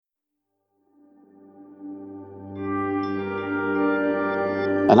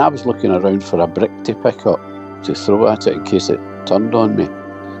And I was looking around for a brick to pick up, to throw at it in case it turned on me.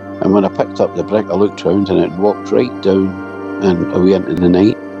 And when I picked up the brick, I looked round and it walked right down and away into the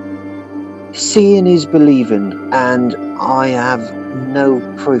night. Seeing is believing, and I have no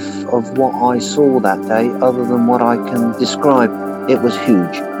proof of what I saw that day other than what I can describe. It was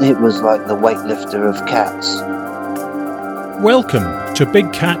huge. It was like the weightlifter of cats. Welcome to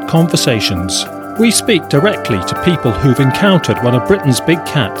Big Cat Conversations. We speak directly to people who've encountered one of Britain's big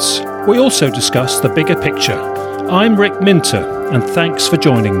cats. We also discuss the bigger picture. I'm Rick Minter, and thanks for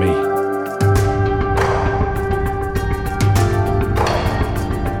joining me.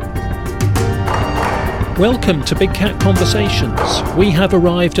 Welcome to Big Cat Conversations. We have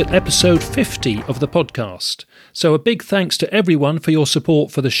arrived at episode 50 of the podcast. So a big thanks to everyone for your support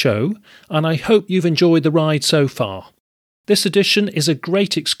for the show, and I hope you've enjoyed the ride so far. This edition is a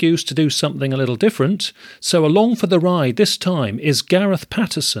great excuse to do something a little different, so along for the ride this time is Gareth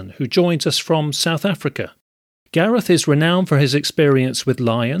Patterson, who joins us from South Africa. Gareth is renowned for his experience with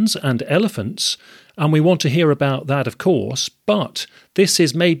lions and elephants, and we want to hear about that, of course, but this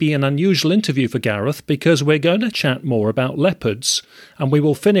is maybe an unusual interview for Gareth because we're going to chat more about leopards, and we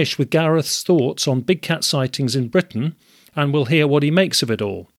will finish with Gareth's thoughts on big cat sightings in Britain, and we'll hear what he makes of it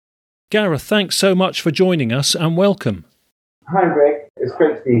all. Gareth, thanks so much for joining us, and welcome. Hi Rick, it's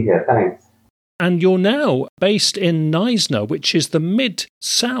great to be here, thanks. And you're now based in Knysna, which is the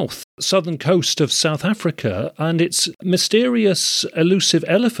mid-south southern coast of South Africa, and it's mysterious, elusive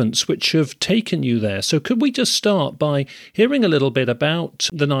elephants which have taken you there. So could we just start by hearing a little bit about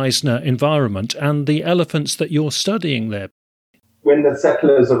the Knysna environment and the elephants that you're studying there? When the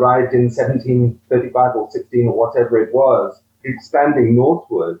settlers arrived in 1735 or 16 or whatever it was, expanding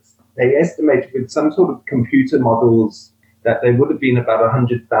northwards, they estimated with some sort of computer models that there would have been about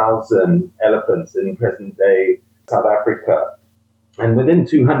 100,000 elephants in present-day South Africa. And within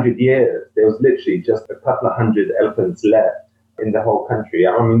 200 years, there was literally just a couple of hundred elephants left in the whole country.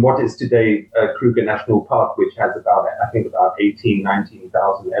 I mean, what is today Kruger National Park, which has about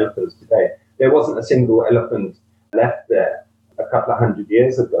 19,000 elephants today. There wasn't a single elephant left there a couple of hundred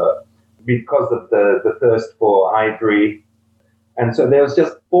years ago because of the thirst for ivory. And so there was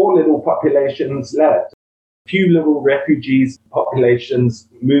just 4 little populations left. Few little refugees populations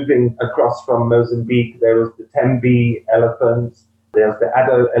moving across from Mozambique. There was the Tembe elephants. There's the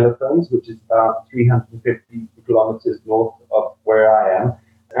Addo elephants, which is about 350 kilometers north of where I am.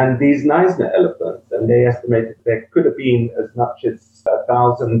 And these Knysna elephants, and they estimated there could have been as much as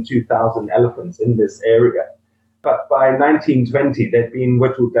 1,000, 2,000 elephants in this area. But by 1920, they'd been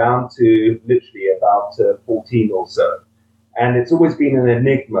whittled down to literally about 14 or so. And it's always been an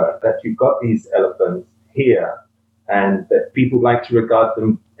enigma that you've got these elephants here, and that people like to regard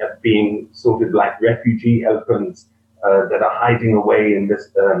them as being sort of like refugee elephants that are hiding away in this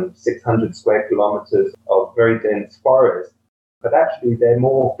 600 square kilometers of very dense forest. But actually, they're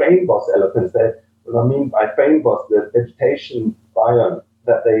more fynbos elephants. What I mean by fynbos, the vegetation biome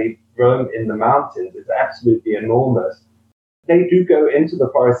that they roam in the mountains is absolutely enormous. They do go into the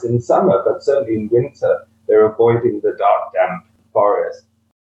forest in summer, but certainly in winter, they're avoiding the dark, damp forest.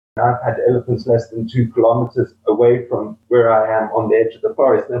 I've had elephants less than 2 kilometers away from where I am on the edge of the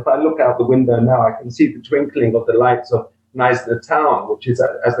forest. And if I look out the window now, I can see the twinkling of the lights of Knysna town, which is,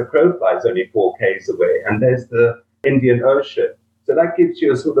 as the crow flies, only 4 k's away. And there's the Indian Ocean. So that gives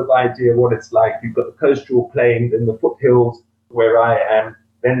you a sort of idea of what it's like. You've got the coastal plain, then the foothills where I am,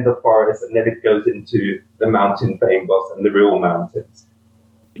 then the forest, and then it goes into the mountain fynbos and the real mountains.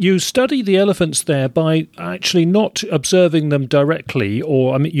 You study the elephants there by actually not observing them directly,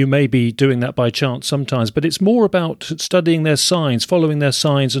 or I mean, you may be doing that by chance sometimes, but it's more about studying their signs, following their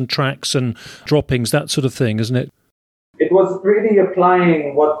signs and tracks and droppings, that sort of thing, isn't it? It was really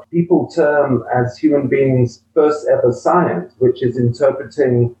applying what people term as human beings' first ever science, which is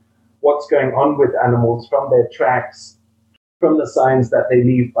interpreting what's going on with animals from their tracks, from the signs that they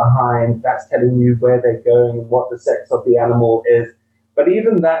leave behind. That's telling you where they're going, what the sex of the animal is. But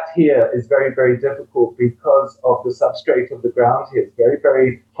even that here is very, very difficult because of the substrate of the ground here. It's very,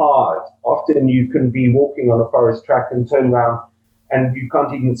 very hard. Often you can be walking on a forest track and turn around and you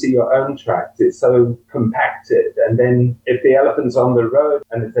can't even see your own tracks. It's so compacted. And then if the elephant's on the road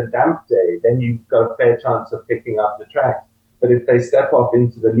and it's a damp day, then you've got a fair chance of picking up the tracks. But if they step off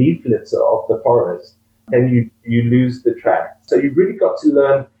into the leaf litter of the forest, then you lose the track. So you've really got to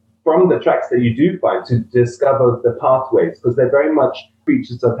learn from the tracks that you do find to discover the pathways, because they're very much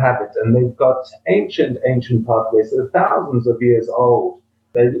creatures of habit, and they've got ancient pathways that are thousands of years old.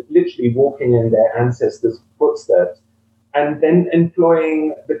 They're literally walking in their ancestors' footsteps, and then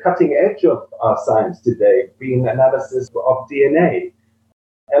employing the cutting edge of our science today, being analysis of DNA.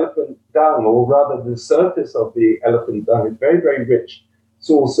 elephant dung, or rather the surface of the elephant dung, is very, very rich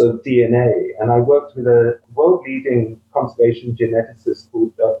source of DNA. And I worked with a world-leading conservation geneticist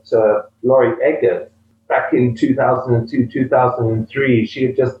called Dr. Laurie Eggert. Back in 2002, 2003, she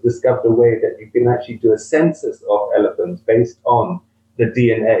had just discovered a way that you can actually do a census of elephants based on the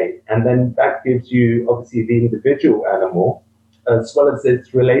DNA. And then that gives you, obviously, the individual animal, as well as its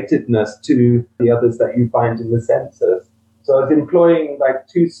relatedness to the others that you find in the census. So I was employing like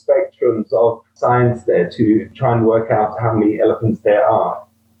two spectrums of science there to try and work out how many elephants there are.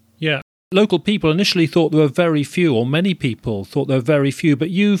 Yeah. Local people initially thought there were very few, or many people thought there were very few, but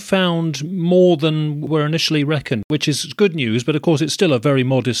you found more than were initially reckoned, which is good news, but of course it's still a very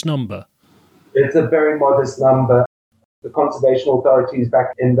modest number. It's a very modest number. The conservation authorities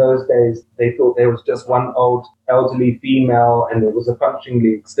back in those days, they thought there was just one old elderly female and it was a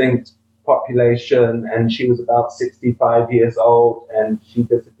functionally extinct population, and she was about 65 years old and she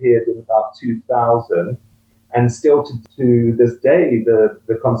disappeared in about 2000. And still to this day,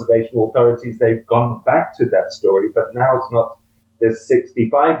 the conservation authorities, they've gone back to that story, but now it's not this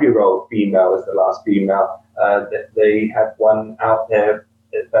 65-year-old female as the last female. They have one out there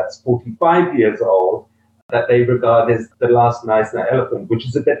that's 45 years old that they regard as the last Neisner elephant, which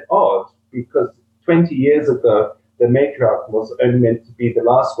is a bit odd because 20 years ago, the matriarch was only meant to be the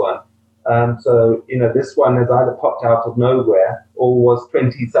last one. So, this one has either popped out of nowhere or was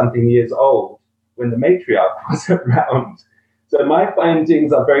 20-something years old when the matriarch was around. So my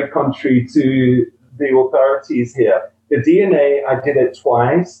findings are very contrary to the authorities here. The DNA, I did it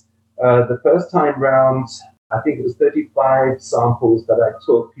twice. The first time round, I think it was 35 samples that I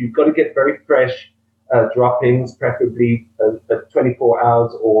took. You've got to get very fresh droppings, preferably 24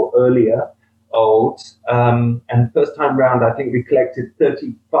 hours or earlier old. And first time round, I think we collected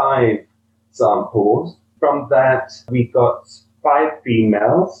 35 samples. From that, we got 5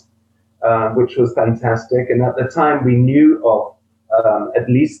 females, which was fantastic. And at the time, we knew of at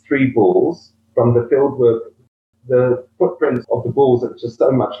least 3 bulls. From the field work, the footprints of the bulls are just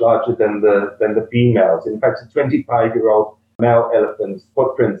so much larger than the females. In fact, a 25-year-old male elephant's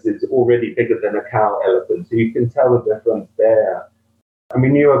footprints is already bigger than a cow elephant. So you can tell the difference there. And we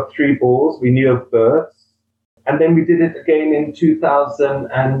knew of 3 bulls. We knew of births. And then we did it again in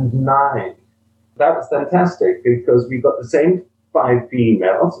 2009. That was fantastic because we got the same 5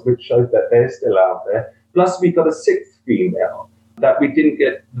 females, which showed that they're still out there. Plus, we got a 6th female that we didn't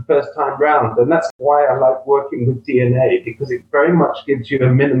get the first time round. And that's why I like working with DNA, because it very much gives you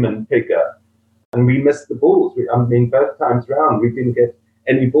a minimum figure. And we missed the bulls. Both times round, we didn't get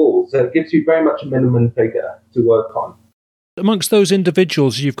any bulls. So it gives you very much a minimum figure to work on. Amongst those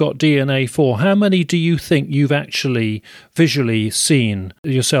individuals you've got DNA for, how many do you think you've actually visually seen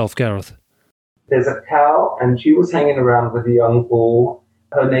yourself, Gareth? There's a cow, and she was hanging around with a young bull.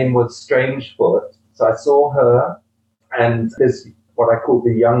 Her name was Strangefoot. So I saw her, and this, what I call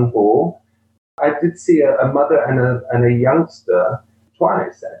the young bull. I did see a mother and a youngster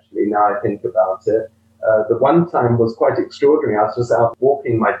twice, actually, now I think about it. The one time was quite extraordinary. I was just out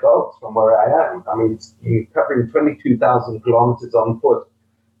walking my dogs from where I am. You're covering 22,000 kilometers on foot,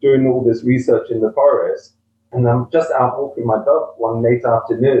 doing all this research in the forest. And I'm just out walking my dog one late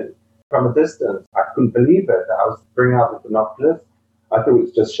afternoon. From a distance, I couldn't believe it. I was bringing out the binoculars. I thought it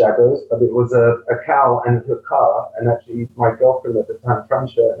was just shadows, but it was a cow and her calf. And actually, my girlfriend at the time,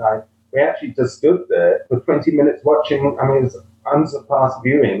 Francia, and we actually just stood there for 20 minutes watching. It was unsurpassed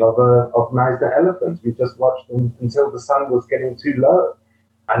viewing of Neisner elephants. We just watched them until the sun was getting too low.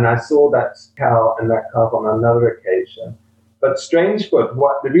 And I saw that cow and that calf on another occasion. But Strangefoot,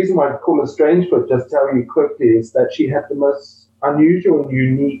 the reason why I call her Strangefoot, just tell you quickly, is that she had the most unusual and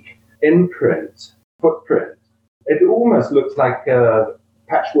unique footprint. It almost looks like a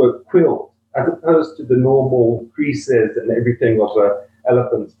patchwork quilt, as opposed to the normal creases and everything of an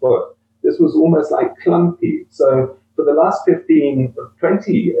elephant's foot. This was almost like clumpy. So for the last 15 or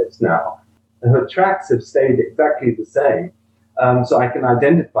 20 years now, her tracks have stayed exactly the same. So I can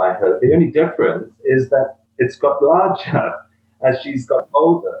identify her. The only difference is that it's got larger as she's got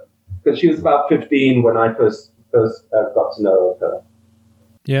older, because she was about 15 when I first got to know her.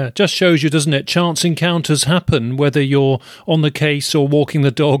 Yeah, just shows you, doesn't it? Chance encounters happen, whether you're on the case or walking the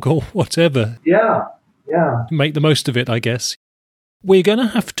dog or whatever. Yeah. Make the most of it, I guess. We're going to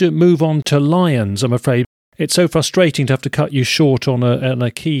have to move on to lions, I'm afraid. It's so frustrating to have to cut you short on a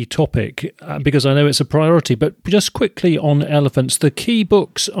key topic, because I know it's a priority. But just quickly on elephants, the key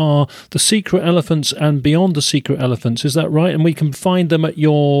books are The Secret Elephants and Beyond the Secret Elephants, is that right? And we can find them at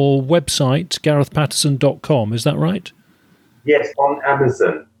your website, garethpatterson.com, is that right? Yes, on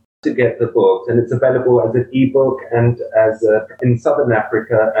Amazon. to get the book, and it's available as an ebook and in Southern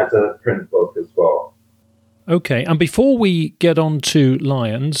Africa as a print book as well. Okay, and before we get on to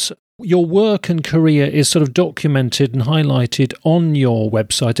lions, your work and career is sort of documented and highlighted on your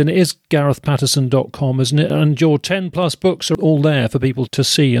website, and it is garethpatterson.com, isn't it? And your 10 plus books are all there for people to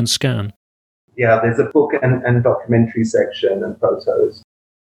see and scan. Yeah, there's a book and documentary section and photos.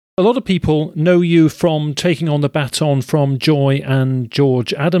 A lot of people know you from taking on the baton from Joy and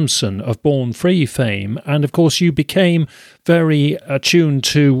George Adamson of Born Free fame. And of course, you became very attuned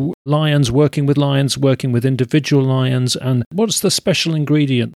to lions, working with individual lions. And what's the special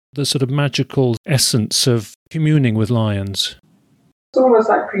ingredient, the sort of magical essence of communing with lions? It's almost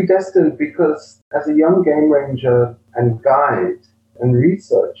like predestined, because as a young game ranger and guide and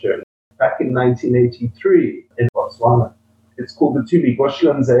researcher back in 1983 in Botswana, it's called the Tuli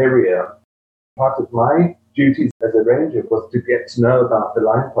Bushlands area. Part of my duties as a ranger was to get to know about the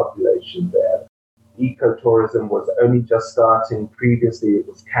lion population there. Ecotourism was only just starting. Previously, it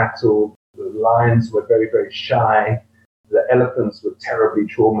was cattle. The lions were very, very shy. The elephants were terribly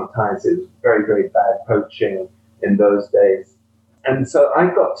traumatized. It was very, very bad poaching in those days. And so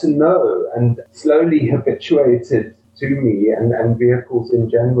I got to know and slowly habituated to me and vehicles in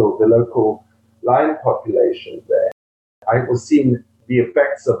general, the local lion population there. I was seeing the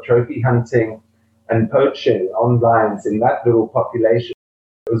effects of trophy hunting and poaching on lions in that little population.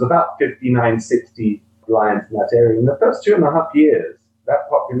 It was about 59, 60 lions in that area. In the first 2.5 years, that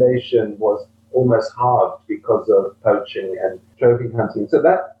population was almost halved because of poaching and trophy hunting. So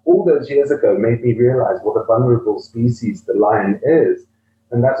that, all those years ago, made me realize what a vulnerable species the lion is.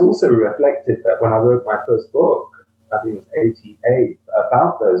 And that's also reflected that when I wrote my first book, I think it was 88,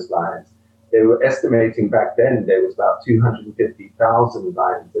 about those lions, they were estimating back then there was about 250,000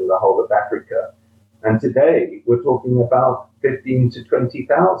 lions in the whole of Africa. And today we're talking about 15 to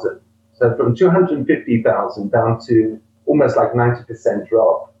 20,000. So from 250,000 down to almost like 90%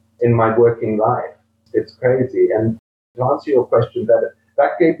 drop in my working life. It's crazy. And to answer your question, that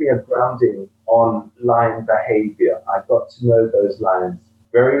gave me a grounding on lion behavior. I got to know those lions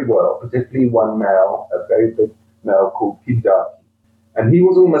very well, particularly one male, a very big male called Kidaki. And he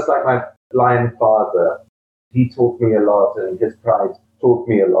was almost like my lion father. He taught me a lot, and his pride taught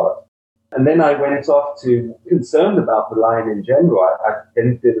me a lot. And then I went off to concerned about the lion in general. I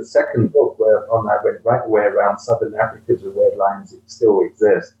then did a second book where I went right away around Southern Africa to where lions still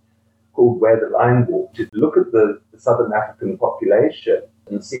exist, called Where the Lion Walked, to look at the Southern African population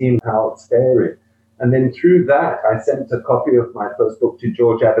and seeing how it's faring. And then through that, I sent a copy of my first book to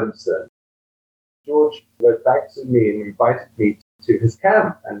George Adamson. George wrote back to me and invited me to his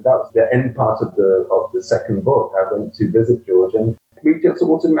camp, and that was the end part of the second book. I went to visit George, and we just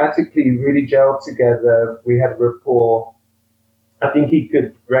automatically really gelled together. We had rapport. I think he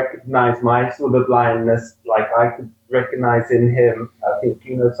could recognize my sort of lioness, like I could recognize in him. I think,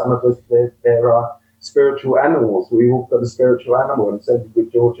 some of us, there are spiritual animals. We all got a spiritual animal, and so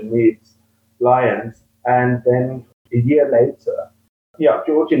with George and me, it's lions. And then a year later,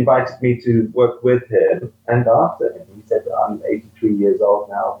 George invited me to work with him and after him. He said, I'm 83 years old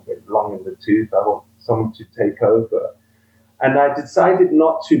now, I'm long in the tooth, I want someone to take over. And I decided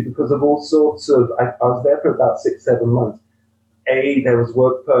not to because of all sorts of, I was there for about 6-7 months. There was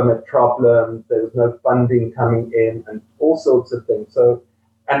work permit problems, there was no funding coming in, and all sorts of things. So,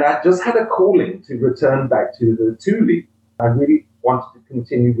 and I just had a calling to return back to the Tuli. I really wanted to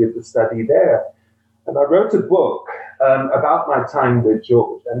continue with the study there. And I wrote a book about my time with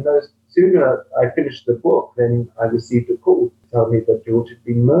George. And no sooner I finished the book, then I received a call to tell me that George had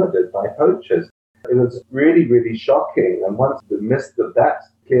been murdered by poachers. It was really, really shocking. And once the mist of that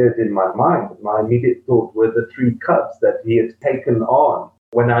cleared in my mind, my immediate thought were the 3 cubs that he had taken on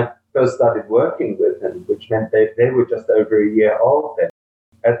when I first started working with him, which meant they were just over a year old then.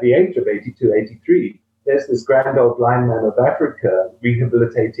 At the age of 82, 83, there's this grand old lion man of Africa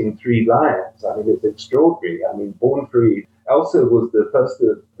rehabilitating 3 lions. I mean, it's extraordinary. I mean, Born Free, Elsa was the first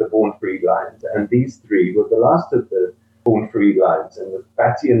of the Born Free lions, and these 3 were the last of the Born Free lions. And with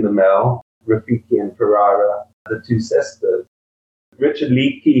Batty and the male, Rafiki and Ferrara, the 2 sisters. Richard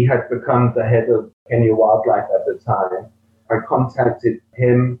Leakey had become the head of Kenya Wildlife at the time. I contacted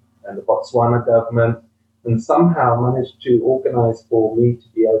him and the Botswana government, and somehow managed to organize for me to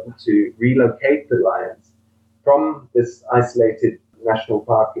be able to relocate the lions from this isolated national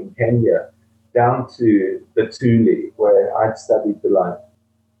park in Kenya down to the Tuli, where I'd studied the lions.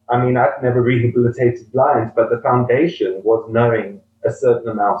 I mean, I'd never rehabilitated lions, but the foundation was knowing a certain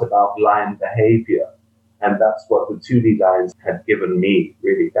amount about lion behavior. And that's what the Tuli lions had given me,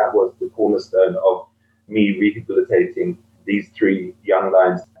 really. That was the cornerstone of me rehabilitating these 3 young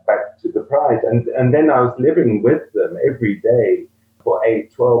lions back to the Pride. And then I was living with them every day for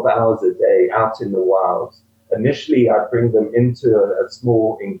 8-12 hours a day out in the wilds. Initially, I'd bring them into a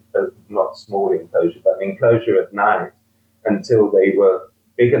small, not small enclosure, but an enclosure at night until they were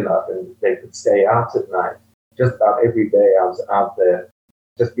big enough and they could stay out at night. Just about every day I was out there.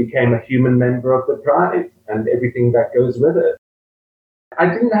 Just became a human member of the Pride and everything that goes with it. I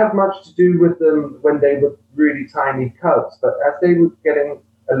didn't have much to do with them when they were really tiny cubs, but as they were getting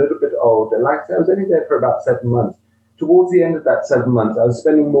a little bit older, like I said, I was only there for about 7 months. Towards the end of that 7 months, I was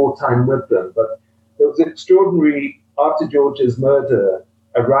spending more time with them, but it was extraordinary, after George's murder,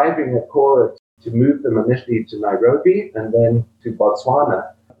 arriving at Kora to move them initially to Nairobi and then to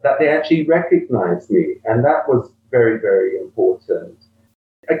Botswana, that they actually recognized me, and that was very, very important.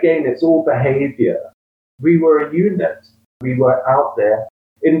 Again, it's all behavior. We were a unit. We were out there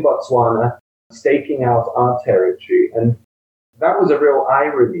in Botswana, staking out our territory. And that was a real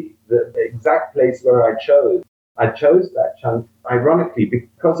irony. The exact place where I chose that chunk, ironically,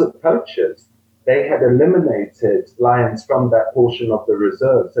 because of poachers. They had eliminated lions from that portion of the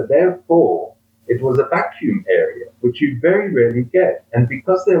reserve. So therefore, it was a vacuum area, which you very rarely get. And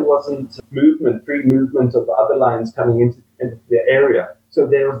because there wasn't free movement of other lions coming into the area, so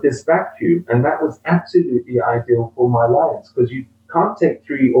there was this vacuum, and that was absolutely ideal for my lions, because you can't take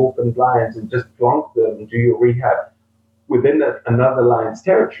 3 orphaned lions and just plonk them and do your rehab within another lion's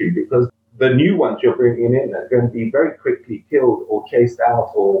territory, because the new ones you're bringing in are going to be very quickly killed or chased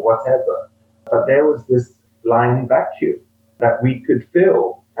out or whatever. But there was this lion vacuum that we could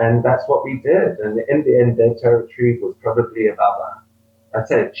fill, and that's what we did. And in the end, their territory was probably about I'd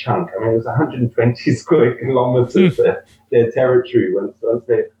say a chunk. I mean, it was 120 square kilometers, their territory, once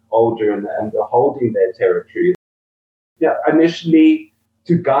they're older and they're holding their territory. Yeah, initially,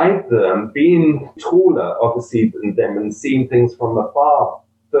 to guide them, being taller, obviously, than them and seeing things from afar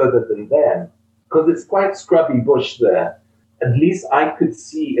further than them, because it's quite scrubby bush there. At least I could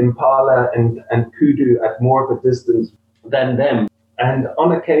see impala and kudu at more of a distance than them. And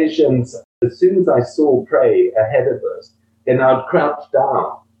on occasions, as soon as I saw prey ahead of us, then I would crouch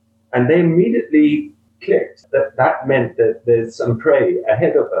down, and they immediately clicked that meant that there's some prey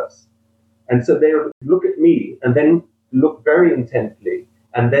ahead of us. And so they would look at me and then look very intently,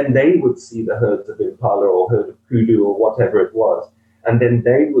 and then they would see the herds of impala or herd of kudu or whatever it was, and then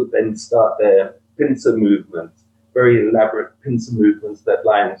they would then start their pincer movements, very elaborate pincer movements that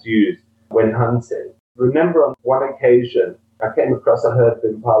lions use when hunting. Remember, on one occasion, I came across a herd of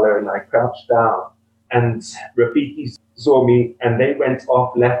impala and I crouched down, and Rafiki saw me, and they went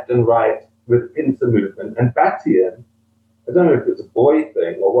off left and right with pincer movement. And Batian, I don't know if it's a boy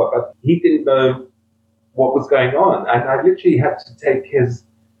thing or what, but he didn't know what was going on. And I literally had to take his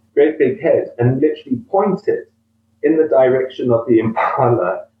great big head and literally point it in the direction of the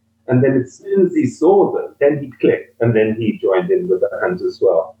impala. And then as soon as he saw them, then he clicked, and then he joined in with the hunt as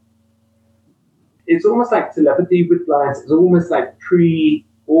well. It's almost like telepathy with lions. It's almost like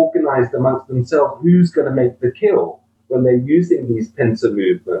pre-organized amongst themselves who's going to make the kill when they're using these pincer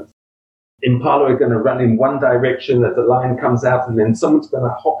movements. Impala are going to run in one direction as the lion comes out, and then someone's going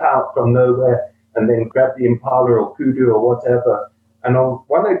to hop out from nowhere and then grab the impala or kudu or whatever. And on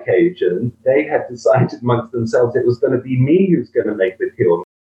one occasion, they had decided amongst themselves it was going to be me who's going to make the kill.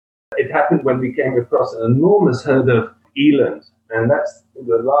 It happened when we came across an enormous herd of eland, and that's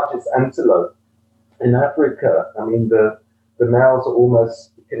the largest antelope in Africa. I mean, the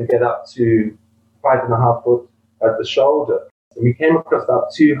males can get up to 5.5 foot at the shoulder. And we came across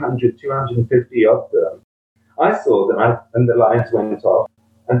about 200, 250 of them. I saw them, and the lions went off.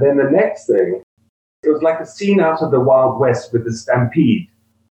 And then the next thing, it was like a scene out of the Wild West with the stampede.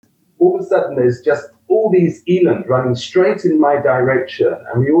 All of a sudden, there's just all these eland running straight in my direction.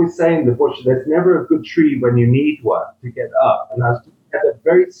 And we always say in the bush, there's never a good tree when you need one to get up. And I was at a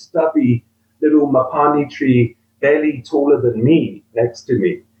very stubby little mapani tree, barely taller than me, next to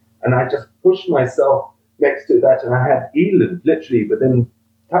me. And I just pushed myself next to that, and I had eland literally within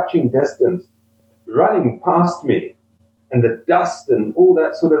touching distance running past me, and the dust and all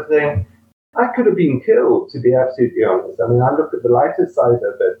that sort of thing. I could have been killed, to be absolutely honest. I mean, I look at the lighter side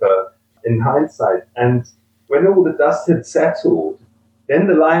of it in hindsight, and when all the dust had settled, then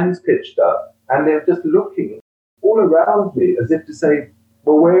the lions pitched up, and they're just looking all around me as if to say,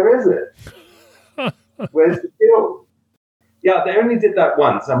 well, where is it? Where's the kill? Yeah, they only did that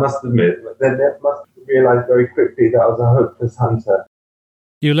once, I must admit. But then they must have realised very quickly that I was a hopeless hunter.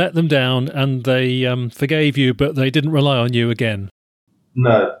 You let them down, and they forgave you, but they didn't rely on you again.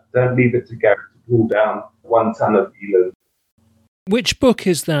 No, don't leave it to Gareth to pull down 1 ton of eland. Which book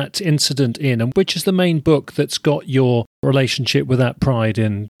is that incident in, and which is the main book that's got your relationship with that pride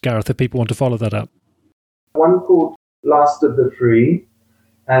in, Gareth, if people want to follow that up? One called Last of the Free,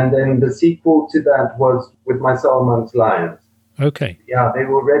 and then the sequel to that was With My Soul Amongst Lions. Okay. Yeah, they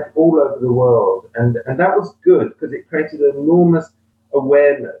were read all over the world, and that was good because it created enormous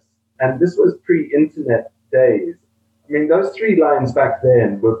awareness. And this was pre-internet days. I mean, those 3 lions back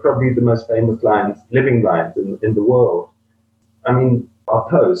then were probably the most famous lions, living lions in the world. I mean, our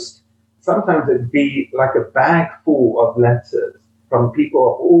post, sometimes it'd be like a bag full of letters from people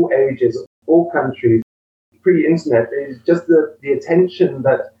of all ages, all countries. Pre-internet, it's just the attention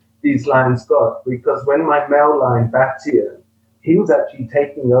that these lions got, because when my male lion, Batian, he was actually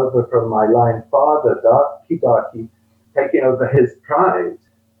taking over from my lion father, Darky, taking over his pride.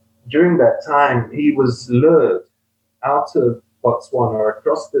 During that time, he was lured out of Botswana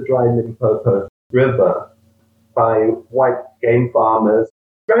across the dry Limpopo River by white game farmers,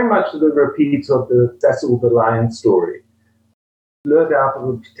 very much the repeat of the Cecil the Lion story. Lured out of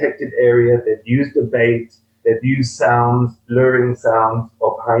a protected area, they'd used a bait, they'd used sounds, luring sounds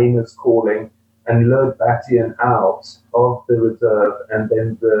of hyenas calling, and lured Batian out of the reserve, and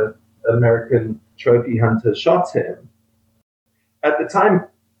then the American trophy hunter shot him. At the time,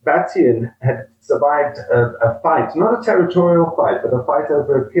 Batian had survived a fight, not a territorial fight, but a fight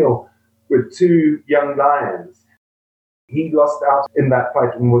over a kill with 2 young lions. He lost out in that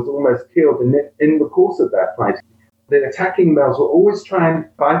fight and was almost killed. And in the course of that fight, the attacking males will always try and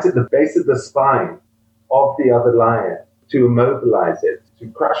bite at the base of the spine of the other lion to immobilize it, to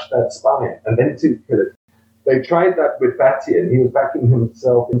crush that spine, and then to kill it. They tried that with Batian. He was backing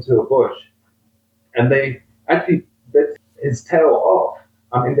himself into a bush, and they actually bit his tail off.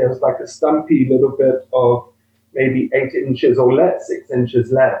 I mean, there was like a stumpy little bit of maybe 8 inches or less, 6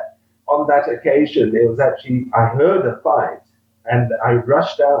 inches left. On that occasion, it was actually, I heard a fight, and I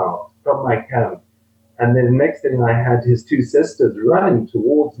rushed out from my camp. And then the next thing, I had his 2 sisters running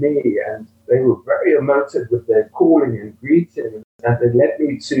towards me, and they were very emotive with their calling and greeting, and they led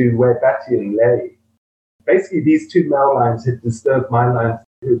me to where Batian lay. Basically, these 2 male lions had disturbed my lions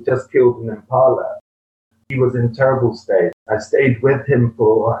who had just killed an impala. He was in a terrible state. I stayed with him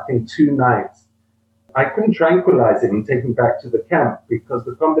for, I think, 2 nights. I couldn't tranquilize him and take him back to the camp because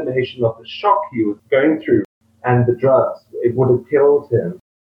the combination of the shock he was going through and the drugs, it would have killed him.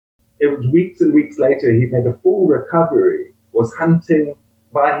 It was weeks and weeks later, he made a full recovery, was hunting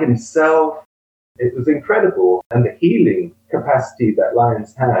by himself. It was incredible. And the healing capacity that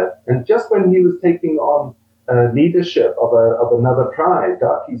lions have. And just when he was taking on leadership of another pride,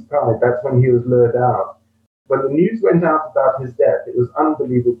 Darky's pride, that's when he was lured out. When the news went out about his death, it was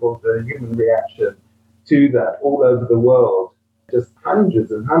unbelievable, the human reaction to that all over the world. Just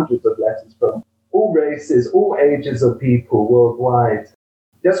hundreds and hundreds of letters from all races, all ages of people worldwide.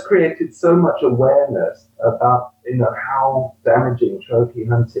 Just created so much awareness about, how damaging trophy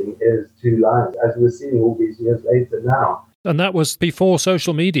hunting is to lions, as we're seeing all these years later now. And that was before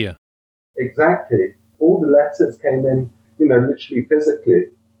social media. Exactly. All the letters came in, literally physically.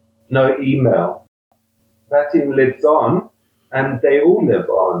 No email. Batian lives on, and they all live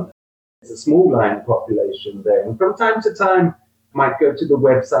on. It's a small lion population there. And from time to time, might go to the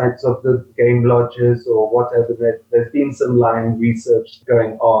websites of the game lodges or whatever. There's been some lion research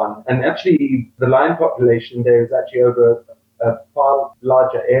going on. And actually, the lion population there is actually over a far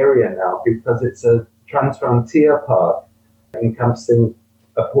larger area now because it's a transfrontier park encompassing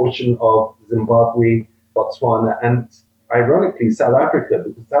a portion of Zimbabwe, Botswana, and ironically, South Africa,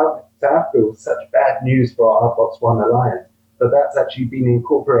 because South Africa was such bad news for our Botswana lions. But that's actually been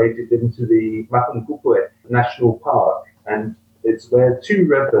incorporated into the Mapungubwe National Park. And it's where 2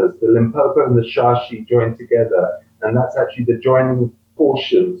 rivers, the Limpopo and the Shashi, join together. And that's actually the joining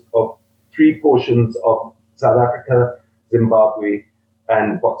portions of 3 portions of South Africa, Zimbabwe,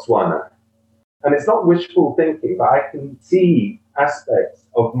 and Botswana. And it's not wishful thinking, but I can see aspects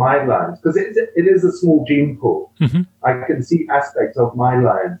of my lions, because it is a small gene pool. Mm-hmm. I can see aspects of my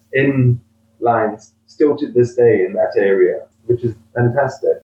lions in lions still to this day in that area, which is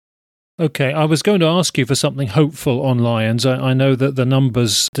fantastic. Okay, I was going to ask you for something hopeful on lions. I know that the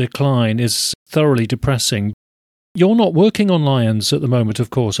numbers decline is thoroughly depressing. You're not working on lions at the moment,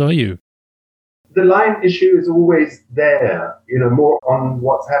 of course, are you? The lion issue is always there, more on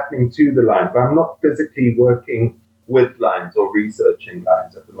what's happening to the lion, but I'm not physically working with lions or researching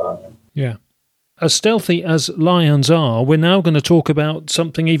lions at the moment. Yeah. As stealthy as lions are, we're now going to talk about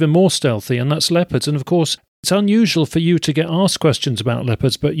something even more stealthy, and that's leopards. And of course, it's unusual for you to get asked questions about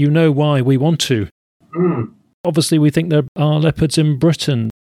leopards, but you know why we want to. Obviously, we think there are leopards in Britain.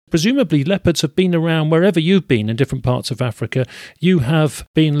 Presumably leopards have been around wherever you've been in different parts of Africa. You have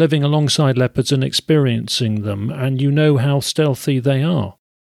been living alongside leopards and experiencing them, and you know how stealthy they are.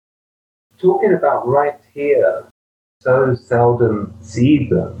 Talking about right here, so seldom see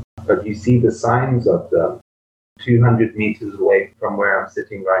them, but you see the signs of them 200 meters away from where I'm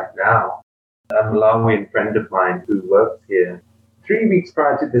sitting right now. A Malawian friend of mine who works here, 3 weeks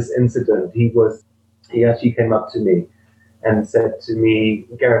prior to this incident, he actually came up to me and said to me,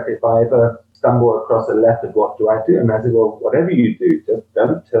 Gareth, if I ever stumble across a leopard, what do I do? And I said, well, whatever you do, just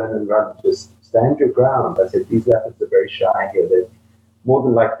don't turn and run, just stand your ground. I said, these leopards are very shy here. They more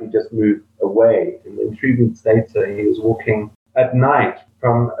than likely just move away. And then 3 weeks later, he was walking at night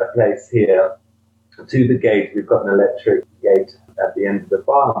from a place here to the gate. We've got an electric gate at the end of the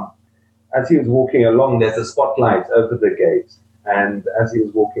farm. As he was walking along, there's a spotlight over the gate. And as he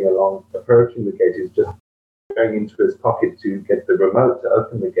was walking along, approaching the gate, he was just going into his pocket to get the remote to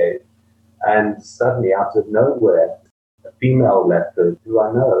open the gate. And suddenly, out of nowhere, a female leopard, who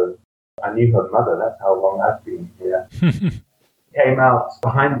I knew her mother, that's how long I've been here, came out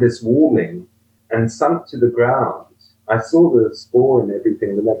behind this walling and sunk to the ground. I saw the spoor and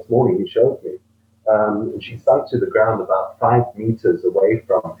everything the next morning, he showed me. And she sunk to the ground about 5 meters away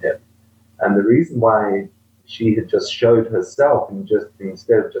from him. And the reason why she had just showed herself and just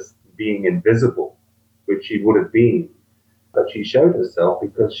instead of just being invisible, which she would have been, but she showed herself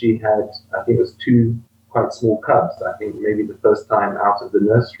because she had, I think it was 2 quite small cubs, I think maybe the first time out of the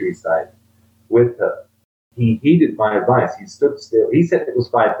nursery side with her. He heeded my advice. He stood still. He said it was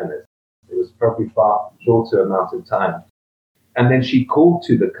 5 minutes. It was probably far shorter amount of time. And then she called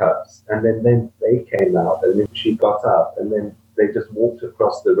to the cubs, and then they came out, and then she got up, and then they just walked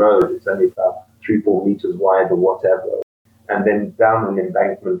across the road. It's only about 3-4 meters wide or whatever, and then down an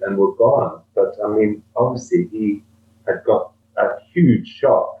embankment and were gone. But I mean, obviously he had got a huge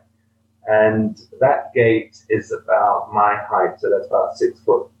shock, and that gate is about my height, so that's about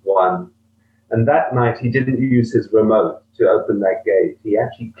 6'1". And that night he didn't use his remote to open that gate. He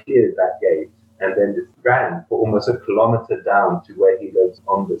actually cleared that gate and then just ran for almost a kilometer down to where he lives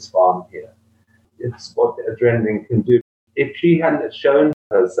on this farm here. It's what adrenaline can do. If she hadn't shown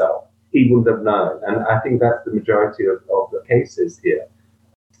herself, he wouldn't have known. And I think that's the majority of the cases here.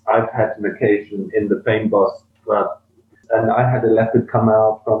 I've had an occasion in the Fynbos, and I had a leopard come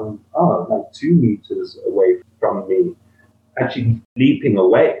out from, like 2 meters away from me, actually leaping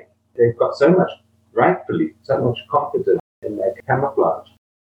away. They've got so much confidence in their camouflage.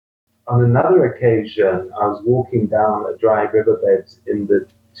 On another occasion, I was walking down a dry riverbed in the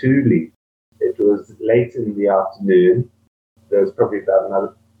Tuli. It was late in the afternoon. There was probably about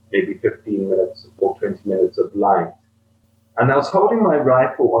another maybe 15 minutes or 20 minutes of light. And I was holding my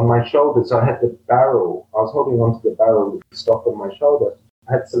rifle on my shoulder, so I had the barrel. I was holding onto the barrel with the stock on my shoulder.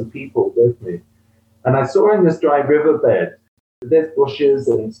 I had some people with me. And I saw in this dry riverbed, there's bushes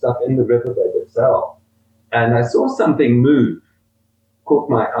and stuff in the riverbed itself. And I saw something move, caught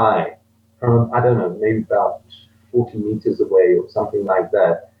my eye from, I don't know, maybe about 40 meters away or something like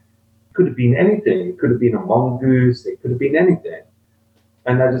that. It could have been anything. It could have been a mongoose. It could have been anything.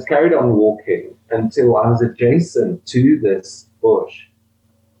 And I just carried on walking until I was adjacent to this bush.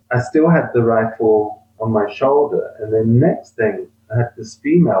 I still had the rifle on my shoulder. And then next thing, I had this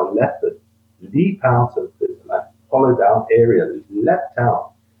female leopard leap out of the hollowed out area, leapt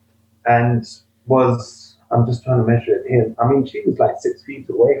out, and was, I'm just trying to measure it here. I mean, she was like 6 feet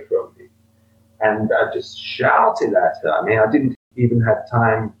away from me. And I just shouted at her. I mean, I didn't even have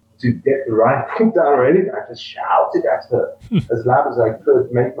time to get the rifle down or anything. I just shouted at her as loud as I could,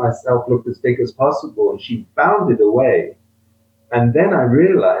 make myself look as big as possible. And she bounded away. And then I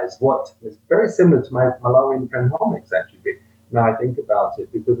realized what is very similar to my Malawian friend Homix, actually, now I think about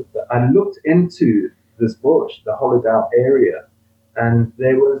it, because I looked into this bush, the hollowed out area, and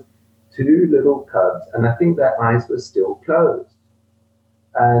there were 2 little cubs, and I think their eyes were still closed.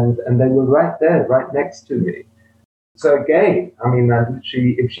 And they were right there, right next to me. So again, I mean,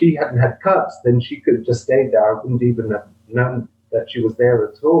 if she hadn't had cubs, then she could have just stayed there. I wouldn't even have known that she was there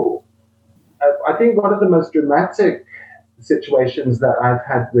at all. I think one of the most dramatic situations that I've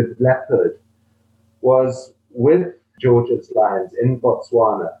had with leopard was with George's lions in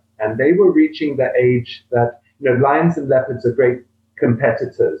Botswana. And they were reaching the age that, lions and leopards are great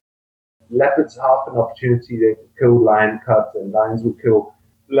competitors. Leopards have an opportunity to kill lion cubs, and lions will kill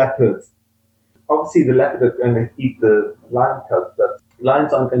leopards. Obviously, the leopard are going to eat the lion cubs, but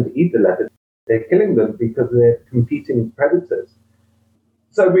lions aren't going to eat the leopard. They're killing them because they're competing predators.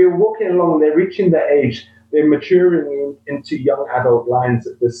 So we were walking along, and they're reaching the age, they're maturing into young adult lions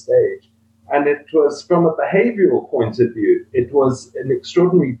at this stage. And it was, from a behavioral point of view, it was an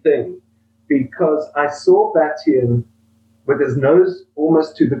extraordinary thing, because I saw Batian with his nose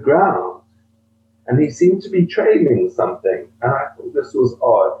almost to the ground, and he seemed to be trailing something, and I thought this was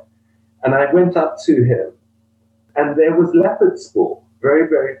odd. And I went up to him, and there was leopard spoor, very,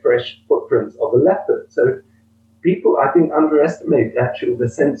 very fresh footprints of a leopard. So people, I think, underestimate actually the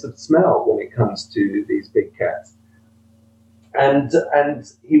sense of smell when it comes to these big cats. And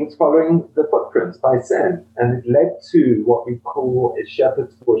he was following the footprints by scent, and it led to what we call a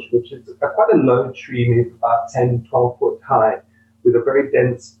shepherd's bush, which is quite a low tree, maybe about 10, 12 foot high, with a very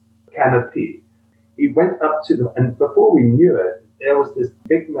dense canopy. He went up to them, and before we knew it, there was this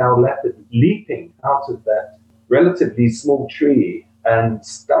big male leopard leaping out of that relatively small tree and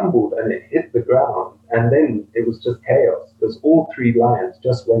stumbled, and it hit the ground. And then it was just chaos, because all three lions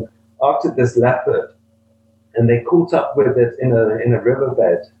just went after this leopard. And they caught up with it in a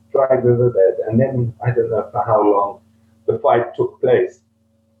riverbed, dry riverbed. And then, I don't know for how long, the fight took place.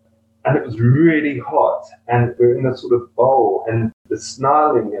 And it was really hot. And we were in a sort of bowl. And the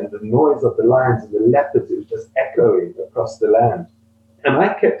snarling and the noise of the lions and the leopards, it was just echoing across the land. And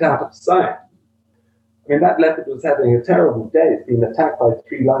I kept out of sight. I mean, that leopard was having a terrible day. It's been attacked by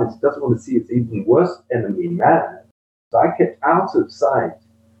three lions. It doesn't want to see its even worse enemy, man. So I kept out of sight.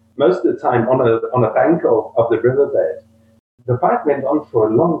 Most of the time on a bank of the riverbed. The fight went on for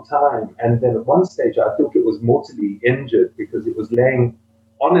a long time, and then at one stage I thought it was mortally injured because it was laying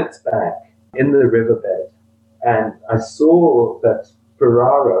on its back in the riverbed. And I saw that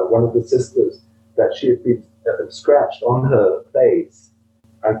Ferrara, one of the sisters, that she had been scratched on her face.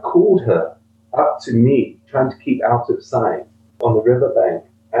 I called her up to me, trying to keep out of sight on the riverbank.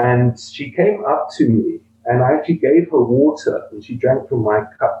 And she came up to me, and I actually gave her water, and she drank from my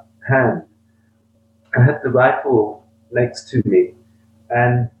hand. I had the rifle next to me,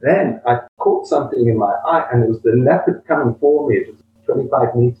 and then I caught something in my eye, and it was the leopard coming for me. It was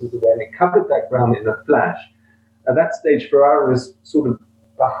 25 meters away, and it covered that ground in a flash. At that stage, Ferrara was sort of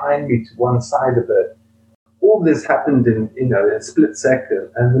behind me to one side of it. All this happened in a split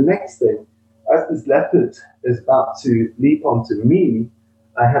second, and the next thing, as this leopard is about to leap onto me,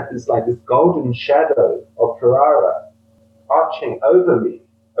 I had this golden shadow of Ferrara arching over me,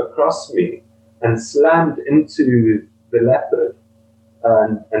 across me, and slammed into the leopard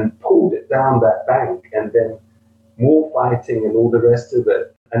and pulled it down that bank, and then more fighting and all the rest of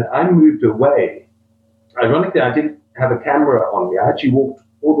it. And I moved away. Ironically, I didn't have a camera on me. I actually walked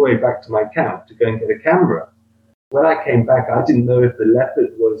all the way back to my camp to go and get a camera. When I came back, I didn't know if the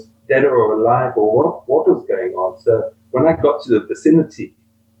leopard was dead or alive or what was going on. So when I got to the vicinity,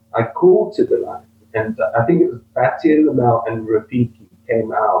 I called to the lion, and I think it was Batian the male and Rafiki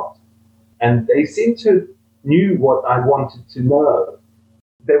came out, and they seemed to knew what I wanted to know.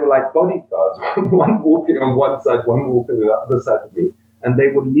 They were like bodyguards, one walking on one side, one walking on the other side of me, and they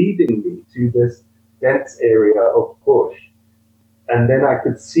were leading me to this dense area of bush. And then I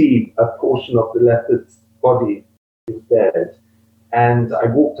could see a portion of the leopard's body was dead, and I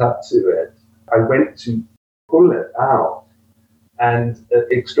walked up to it. I went to pull it out. And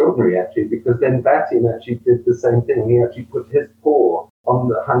extraordinary, actually, because then Batian actually did the same thing. He actually put his paw on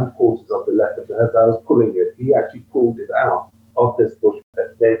the hindquarters of the leopard, and as I was pulling it, he actually pulled it out of this bush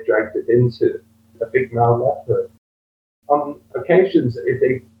that they dragged it into, a big male leopard. On occasions, if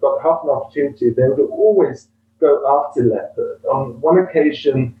they got half an opportunity, they would always go after leopard. On one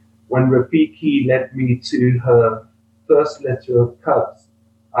occasion, when Rafiki led me to her first litter of cubs,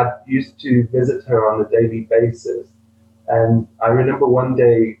 I used to visit her on a daily basis. And I remember one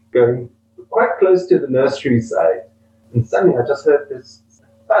day going quite close to the nursery side, and suddenly I just heard this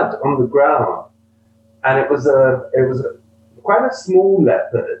thud on the ground, and it was quite a small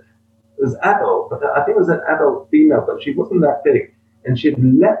leopard. It was adult, but I think it was an adult female, but she wasn't that big, and she had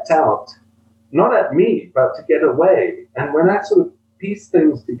leapt out, not at me, but to get away. And when I sort of pieced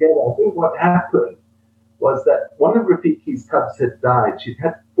things together, I think what happened was that one of Rafiki's cubs had died. She'd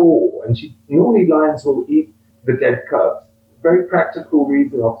had 4, and normally lions will eat the dead cubs. Very practical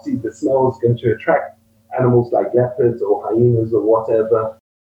reason, obviously the smell is going to attract animals like leopards or hyenas or whatever.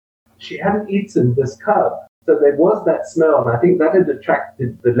 She hadn't eaten this cub, so there was that smell, and I think that had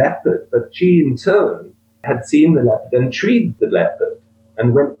attracted the leopard, but she in turn had seen the leopard and treed the leopard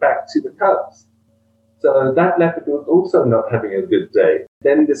and went back to the cubs. So that leopard was also not having a good day.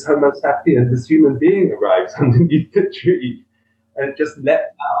 Then this Homo sapien, this human being, arrives underneath the tree and just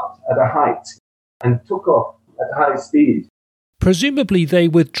leapt out at a height and took off at high speed. Presumably they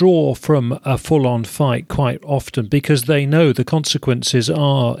withdraw from a full-on fight quite often because they know the consequences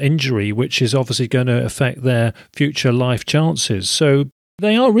are injury, which is obviously going to affect their future life chances. So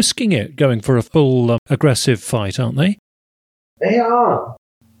They are risking it, going for a full aggressive fight, aren't they? They are.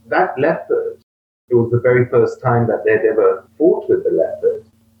 That leopard, it was the very first time that they'd ever fought with the leopard.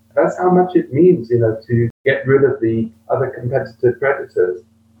 That's how much it means, to get rid of the other competitive predators.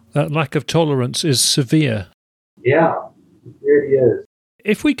 That lack of tolerance is severe. Yeah, it really is.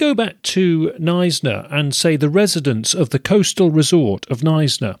 If we go back to Neisner and say the residents of the coastal resort of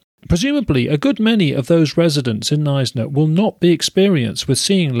Neisner, presumably a good many of those residents in Neisner will not be experienced with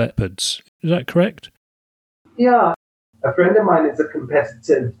seeing leopards. Is that correct? Yeah. A friend of mine is a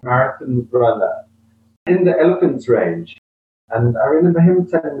competitive marathon runner in the Elephants Range. And I remember him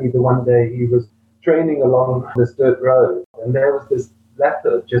telling me the one day he was training along this dirt road, and there was this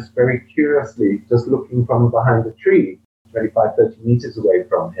leopard just very curiously just looking from behind a tree, 25, 30 meters away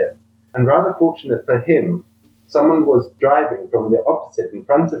from him. And rather fortunate for him, someone was driving from the opposite in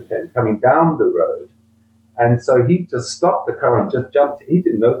front of him, coming down the road. And so he just stopped the car and just jumped. He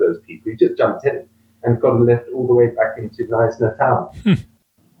didn't know those people. He just jumped in and got a lift all the way back into Neisner town.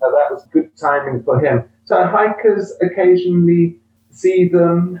 So that was good timing for him. So hikers occasionally see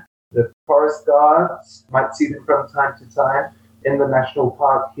them. The forest guards might see them from time to time. In the national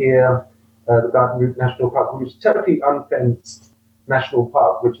park here, the Garden Route National Park, which is totally unfenced national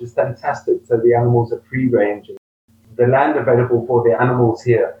park, which is fantastic. So the animals are free range. The land available for the animals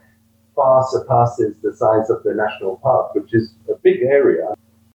here far surpasses the size of the national park, which is a big area.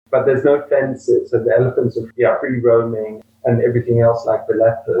 But there's no fences, so the elephants are free roaming and everything else like the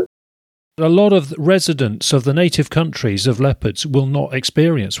leopard. A lot of residents of the native countries of leopards will not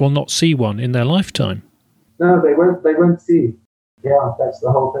see one in their lifetime. No, they won't see. Yeah, that's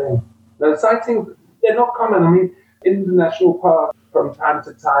the whole thing. No, sightings, they're not common. I mean, in the national park, from time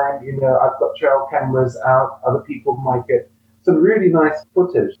to time, I've got trail cameras out. Other people might get some really nice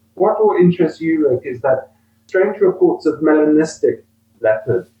footage. What will interest you, Rick, is that strange reports of melanistic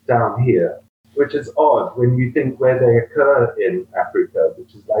leopards down here, which is odd when you think where they occur in Africa,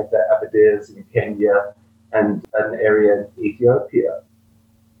 which is like the Aberdares in Kenya and an area in Ethiopia.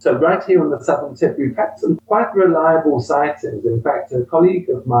 So right here on the southern tip, we've had some quite reliable sightings. In fact, a colleague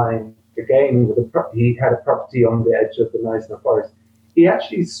of mine, again, he had a property on the edge of the Neisner Forest. He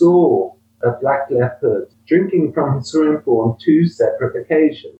actually saw a black leopard drinking from his swimming pool on 2 separate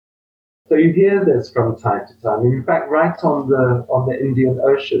occasions. So you hear this from time to time. In fact, right on the Indian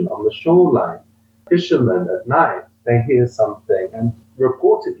Ocean, on the shoreline, fishermen at night, they hear something, and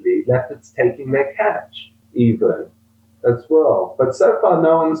reportedly leopards taking their catch even as well. But so far,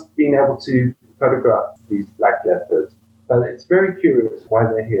 no one's been able to photograph these black leopards. But it's very curious why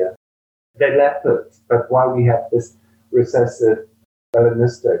they're here. They're leopards, but why we have this recessive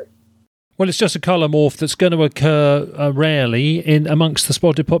melanistic. Well, it's just a colour morph that's going to occur rarely in amongst the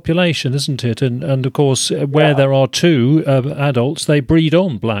spotted population, isn't it? And of course, where there are 2 adults, they breed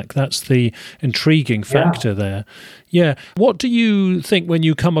on black. That's the intriguing factor there. Yeah. What do you think when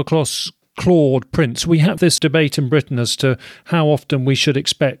you come across clawed prints? We have this debate in Britain as to how often we should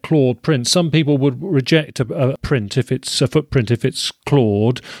expect clawed prints. Some people would reject a print if it's a footprint if it's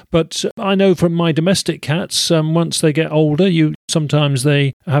clawed, but I know from my domestic cats, once they get older, sometimes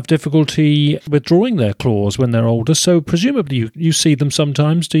they have difficulty withdrawing their claws when they're older. So presumably you see them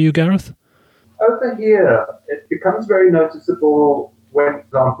sometimes, do you, Gareth? Over here, it becomes very noticeable when, for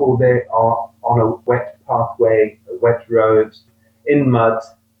example, they are on a wet pathway, a wet road, in mud.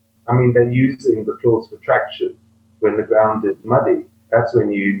 I mean, they're using the claws for traction when the ground is muddy. That's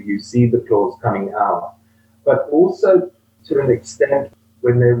when you see the claws coming out. But also, to an extent,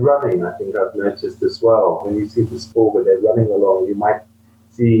 when they're running, I think I've noticed as well, when you see the spoor where they're running along, you might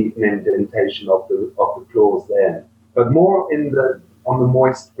see an indentation of the claws there. But more on the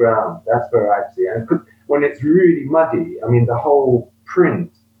moist ground, that's where I see. And when it's really muddy, I mean, the whole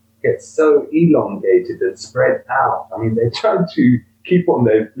print gets so elongated and spread out. I mean, they're trying to keep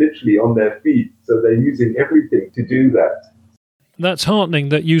literally on their feet, so they're using everything to do that. That's heartening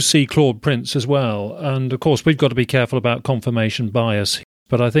that you see clawed prints as well, and of course we've got to be careful about confirmation bias,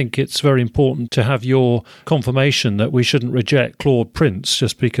 but I think it's very important to have your confirmation that we shouldn't reject clawed prints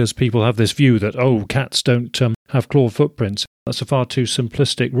just because people have this view that, cats don't have clawed footprints. That's a far too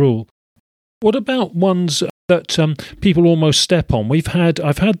simplistic rule. What about ones that people almost step on?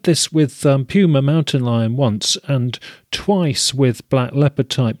 I've had this with puma mountain lion once and twice with black leopard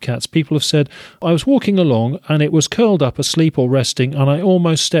type cats. People have said, I was walking along and it was curled up asleep or resting and I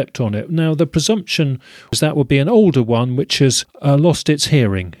almost stepped on it. Now the presumption is that would be an older one which has lost its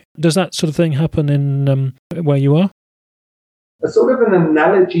hearing. Does that sort of thing happen in where you are? A sort of an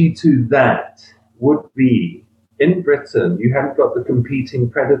analogy to that would be, in Britain, you haven't got the competing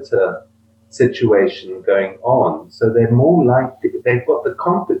predator situation going on. So they're more likely, they've got the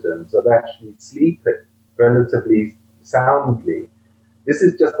confidence of actually sleeping relatively soundly. This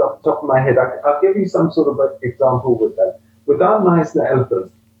is just off the top of my head. I'll give you some sort of an example with that. With our Meissner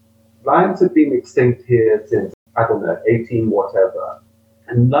elephants, lions have been extinct here since, 18 whatever.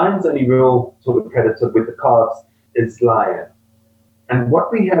 And lion's only real sort of predator with the calves is lion. And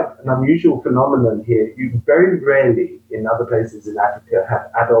what we have, an unusual phenomenon here, you very rarely in other places in Africa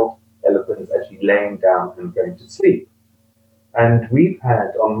have adult elephants actually laying down and going to sleep. And we've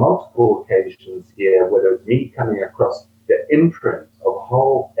had on multiple occasions here, whether it's me coming across the imprint of a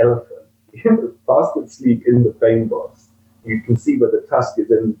whole elephant fast asleep in the fynbos. You can see where the tusk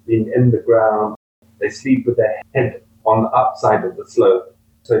is in the ground. They sleep with their head on the upside of the slope,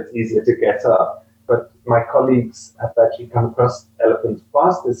 so it's easier to get up. But my colleagues have actually come across elephants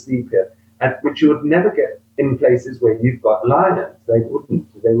fast asleep here, which you would never get in places where you've got lions. They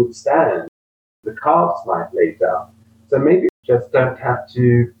wouldn't. They would stand. The calves might lay down. So maybe you just don't have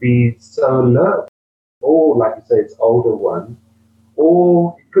to be so alert. Or, like you say, it's older ones.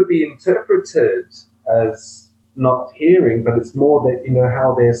 Or it could be interpreted as not hearing, but it's more that,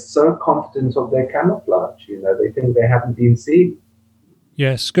 how they're so confident of their camouflage. They think they haven't been seen.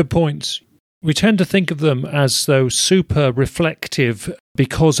 Yes, good points. We tend to think of them as though super reflective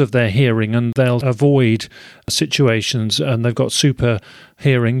because of their hearing, and they'll avoid situations and they've got super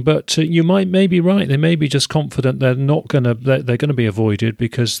hearing. But you may be right. They may be just confident they're going to be avoided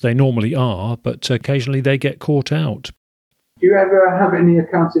because they normally are, but occasionally they get caught out. Do you ever have any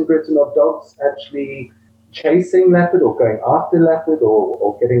accounts in Britain of dogs actually chasing leopard or going after leopard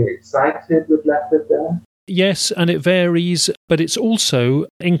or getting excited with leopard there? Yes, and it varies, but it's also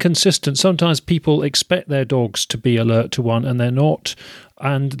inconsistent. Sometimes people expect their dogs to be alert to one and they're not.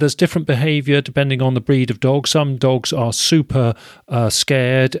 And there's different behaviour depending on the breed of dog. Some dogs are super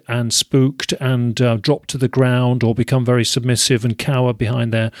scared and spooked and drop to the ground or become very submissive and cower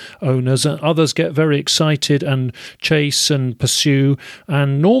behind their owners. And others get very excited and chase and pursue.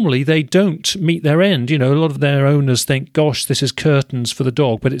 And normally they don't meet their end. A lot of their owners think, gosh, this is curtains for the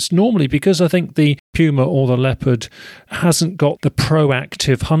dog. But it's normally because I think the puma or the leopard hasn't got the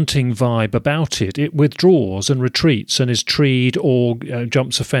proactive hunting vibe about it. It withdraws and retreats and is treed or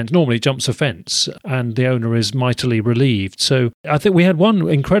normally jumps a fence, and the owner is mightily relieved. So I think we had one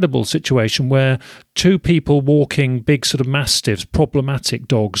incredible situation where two people walking big sort of mastiffs, problematic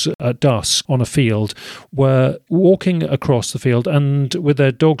dogs at dusk on a field, were walking across the field and with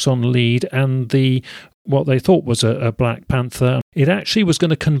their dogs on lead, and what they thought was a black panther, it actually was going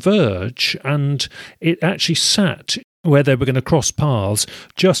to converge, and it actually sat where they were going to cross paths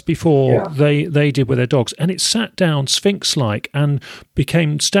just before they did with their dogs. And it sat down sphinx-like and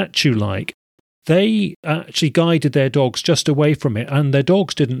became statue-like. They actually guided their dogs just away from it, and their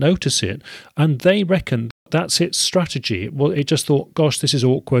dogs didn't notice it. And they reckoned that's its strategy. Well, it just thought, gosh, this is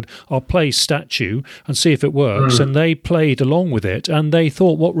awkward. I'll play statue and see if it works. And they played along with it, and they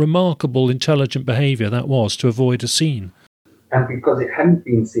thought what remarkable intelligent behaviour that was to avoid a scene. And because it hadn't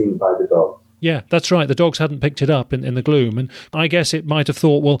been seen by the dog. Yeah, that's right. The dogs hadn't picked it up in the gloom. And I guess it might have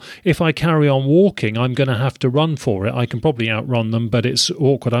thought, well, if I carry on walking, I'm going to have to run for it. I can probably outrun them, but it's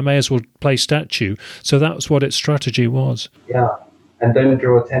awkward. I may as well play statue. So that's what its strategy was. Yeah, and don't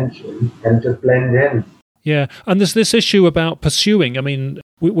draw attention and just blend in. Yeah, and there's this issue about pursuing. I mean,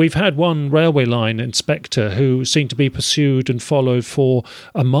 we've had one railway line inspector who seemed to be pursued and followed for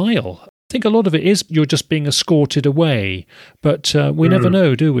a mile. I think a lot of it is you're just being escorted away, but we never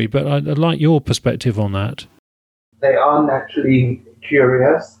know, do we? But I'd like your perspective on that. They are naturally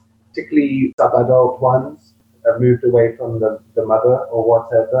curious, particularly sub-adult ones have moved away from the mother or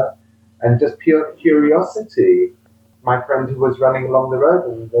whatever, and just pure curiosity. My friend who was running along the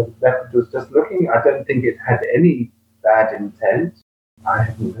road and the leopard was just looking, I don't think it had any bad intent. I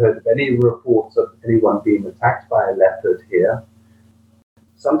haven't heard of any reports of anyone being attacked by a leopard here.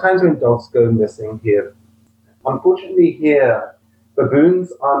 Sometimes when dogs go missing here, unfortunately here,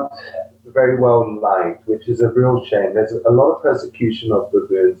 baboons aren't very well liked, which is a real shame. There's a lot of persecution of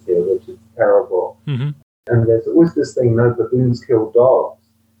baboons here, which is terrible. Mm-hmm. And there's always this thing, no, baboons kill dogs.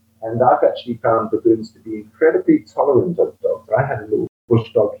 And I've actually found baboons to be incredibly tolerant of dogs. I had a little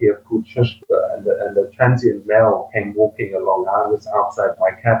bush dog here called Shushka, and the transient male came walking along. I was outside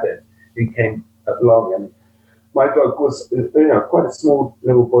my cabin. He came along, and my dog was, quite a small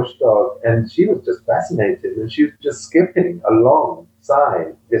little bush dog, and she was just fascinated, and she was just skipping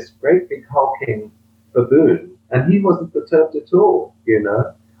alongside this great big hulking baboon, and he wasn't perturbed at all,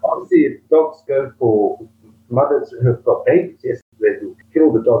 Obviously, if dogs go for mothers who have got babies, yes, they will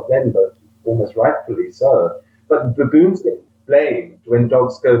kill the dog then, but almost rightfully so. But baboons get blamed when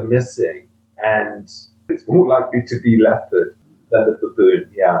dogs go missing and it's more likely to be leopard than a baboon,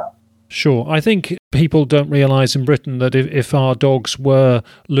 yeah. Sure. I think people don't realise in Britain that if our dogs were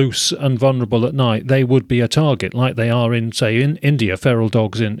loose and vulnerable at night, they would be a target, like they are in, say, in India. Feral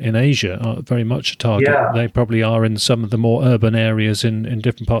dogs in Asia are very much a target. Yeah. They probably are in some of the more urban areas in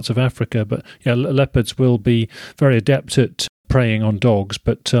different parts of Africa. But yeah, leopards will be very adept at preying on dogs,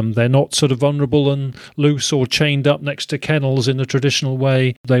 but they're not sort of vulnerable and loose or chained up next to kennels in the traditional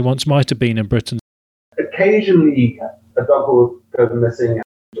way they once might have been in Britain. Occasionally, a dog will go missing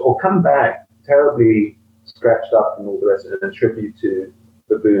or come back terribly scratched up and all the rest of it, and attribute to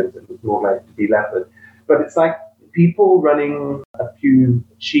baboons. It was more likely to be leopard. But it's like people running a few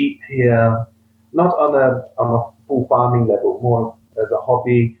sheep here, not on a full farming level, more as a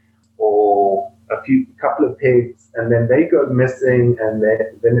hobby, or a couple of pigs, and then they go missing, and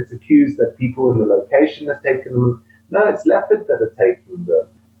then it's accused that people in the location have taken them. No, it's leopards that are taking them.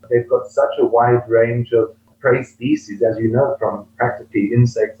 They've got such a wide range of prey species, as you know, from practically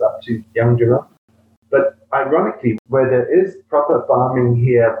insects up to young giraffe. But ironically, where there is proper farming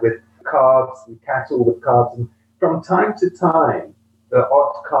here with calves and cattle with calves, and from time to time, the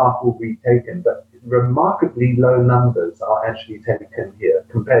odd calf will be taken, but remarkably low numbers are actually taken here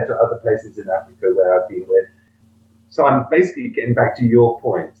compared to other places in Africa where I've been with. So I'm basically getting back to your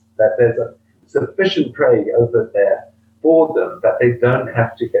point that there's a sufficient prey over there for them that they don't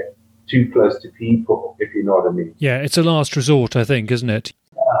have to get too close to people, if you know what I mean. Yeah, it's a last resort, I think, isn't it?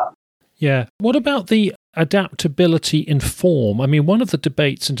 Yeah. What about the adaptability in form? I mean, one of the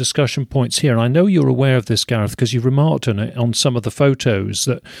debates and discussion points here, and I know you're aware of this, Gareth, because you've remarked on it on some of the photos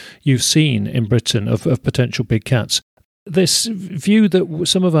that you've seen in Britain of potential big cats. This view that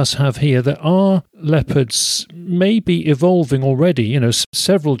some of us have here that our leopards may be evolving already,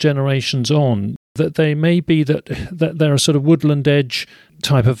 several generations on, that they may be that they're a sort of woodland edge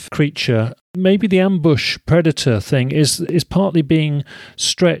type of creature. Maybe the ambush predator thing is partly being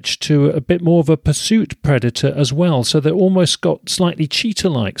stretched to a bit more of a pursuit predator as well. So they're almost got slightly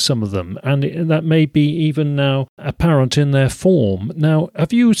cheetah-like, some of them, and that may be even now apparent in their form. Now,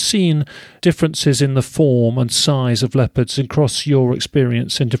 have you seen differences in the form and size of leopards across your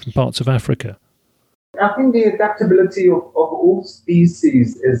experience in different parts of Africa? I think the adaptability of all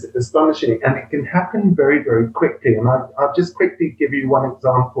species is astonishing, and it can happen very, very quickly. And I'll just quickly give you one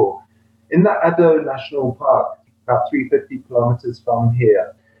example. In the Addo National Park, about 350 kilometers from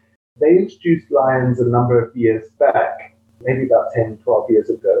here, they introduced lions a number of years back, maybe about 10, 12 years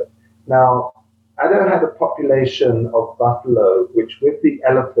ago. Now, Addo had a population of buffalo, which with the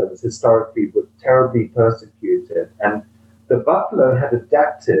elephants historically were terribly persecuted. And the buffalo had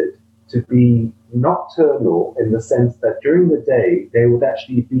adapted to be nocturnal in the sense that during the day, they would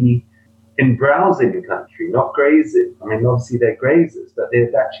actually be in browsing country, not grazing. I mean, obviously they're grazers, but they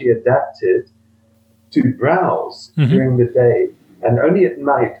had actually adapted to browse during the day and only at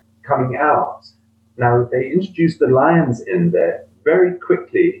night coming out. Now, they introduced the lions in there. Very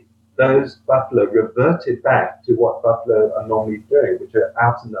quickly, those buffalo reverted back to what buffalo are normally doing, which are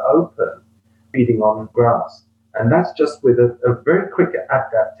out in the open, feeding on grass. And that's just with a very quick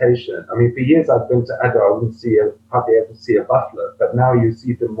adaptation. I mean, for years I've been to Addo, I wouldn't hardly ever see a buffalo, but now you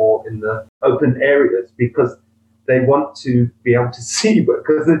see them more in the open areas because they want to be able to see,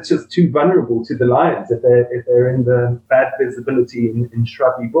 because it's just too vulnerable to the lions if they're in the bad visibility in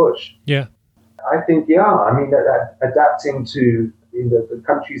shrubby bush. Yeah, I think I mean that adapting to the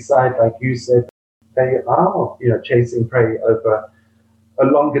countryside, like you said, they are chasing prey over a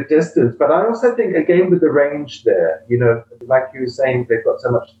longer distance. But I also think, again, with the range there, like you were saying, they've got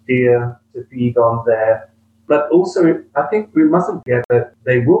so much deer to feed on there. But also, I think we mustn't forget that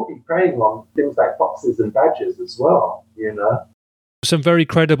they will be preying on things like foxes and badgers as well, Some very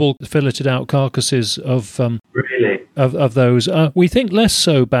credible filleted out carcasses of really of those. We think less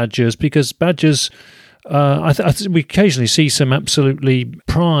so badgers, because badgers, we occasionally see some absolutely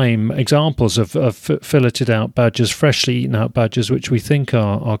prime examples of filleted out badgers, freshly eaten out badgers, which we think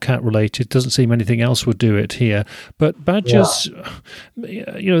are cat related. Doesn't seem anything else would do it here. But badgers,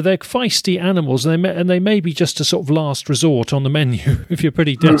 they're feisty animals, and they may be just a sort of last resort on the menu if you're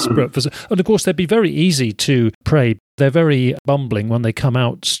pretty desperate. And of course, they'd be very easy to prey. They're very bumbling when they come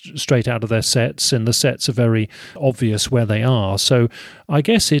out straight out of their sets, and the sets are very obvious where they are. So I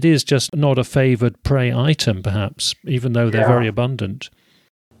guess it is just not a favoured prey item, perhaps, even though they're very abundant.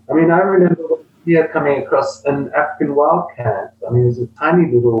 I mean, I remember here coming across an African wildcat. I mean, it was a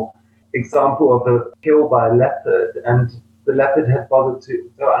tiny little example of a kill by a leopard, and the leopard had bothered to...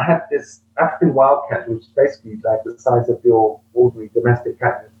 So I had this African wildcat, which is basically like the size of your ordinary domestic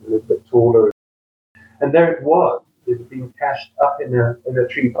cat, a little bit taller. And there it was. It had been cached up in a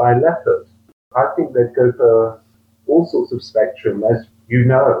tree by a leopard. I think they'd go for all sorts of spectrum, as you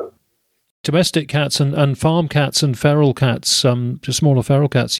know. Domestic cats and farm cats and feral cats, just smaller feral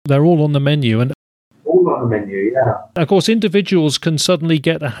cats, they're all on the menu. And all on the menu, yeah. of course, individuals can suddenly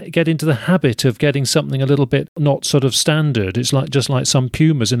get into the habit of getting something a little bit not sort of standard. It's just like some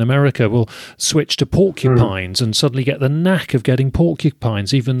pumas in America will switch to porcupines and suddenly get the knack of getting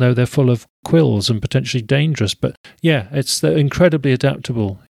porcupines, even though they're full of quills and potentially dangerous. But yeah, they're incredibly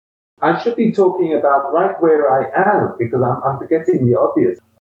adaptable. I should be talking about right where I am, because I'm forgetting the obvious.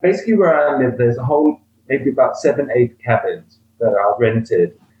 Basically, where I live, there's a whole, maybe about 7-8 cabins that are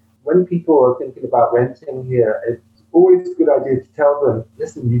rented. When people are thinking about renting here, it's always a good idea to tell them,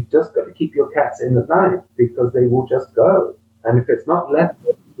 listen, you've just got to keep your cats in at night because they will just go. And if it's not left,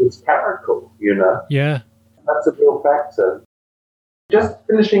 it's caracal, you know? Yeah. That's a real factor. Just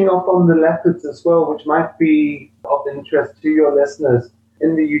finishing off on the leopards as well, which might be of interest to your listeners.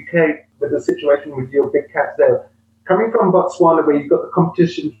 In the UK, with the situation with your big cats there, coming from Botswana, where you've got the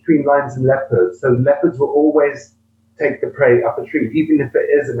competition between lions and leopards, so leopards will always take the prey up a tree, even if it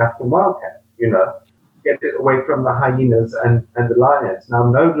is an African wildcat, you know, get it away from the hyenas and the lions. Now,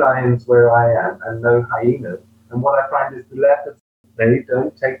 no lions where I am and no hyenas. And what I find is the leopards, they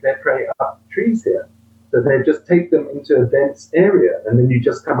don't take their prey up trees here. So they just take them into a dense area and then you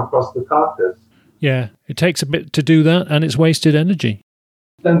just come across the carcass. Yeah, it takes a bit to do that and it's wasted energy.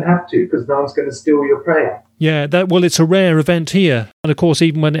 Don't have to, because no one's going to steal your prey. Yeah, it's a rare event here. And of course,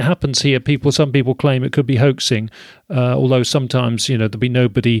 even when it happens here, some people claim it could be hoaxing, although sometimes, there'll be no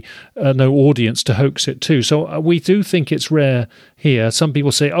audience to hoax it too. So we do think it's rare here. Some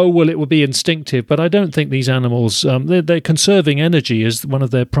people say, oh, well, it would be instinctive, but I don't think these animals, they're conserving energy is one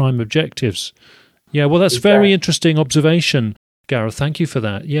of their prime objectives. Yeah, well, that's very interesting observation, Gareth. Thank you for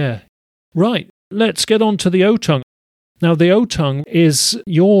that. Yeah. Right, let's get on to the Otung. Now, the Otung is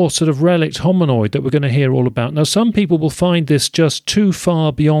your sort of relict hominoid that we're going to hear all about. Now, some people will find this just too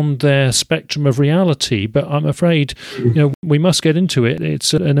far beyond their spectrum of reality, but I'm afraid, we must get into it.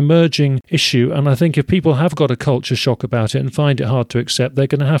 It's an emerging issue, and I think if people have got a culture shock about it and find it hard to accept, they're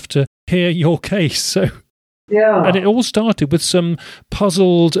going to have to hear your case. So, yeah. And it all started with some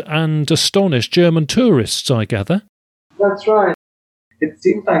puzzled and astonished German tourists, I gather. That's right. It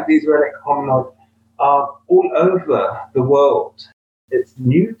seems like these relic hominoids are all over the world. It's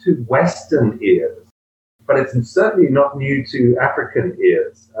new to Western ears, but it's certainly not new to African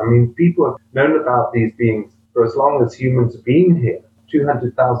ears. I mean, people have known about these beings for as long as humans have been here,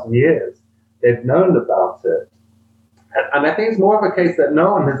 200,000 years. They've known about it. And I think it's more of a case that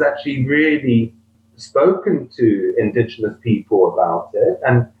no one has actually really spoken to indigenous people about it.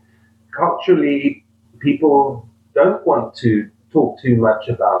 And culturally, people don't want to talk too much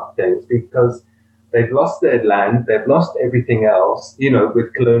about things because they've lost their land, they've lost everything else,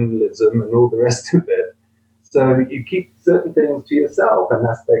 with colonialism and all the rest of it. So you keep certain things to yourself and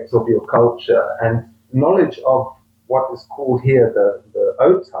aspects of your culture, and knowledge of what is called here the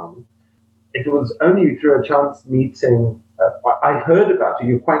Otung. It was only through a chance meeting, I heard about it,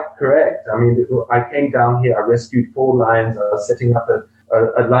 you're quite correct. I mean, I came down here, I rescued 4 lions, I was setting up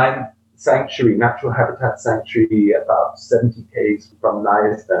a lion sanctuary, natural habitat sanctuary, about 70 k's from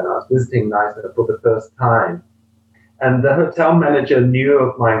Knysna. I was visiting Knysna for the first time. And the hotel manager knew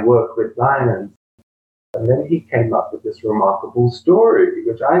of my work with lions. And then he came up with this remarkable story,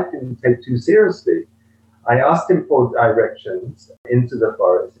 which I didn't take too seriously. I asked him for directions into the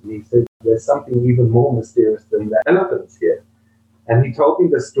forest, and he said, there's something even more mysterious than the elephants here. And he told me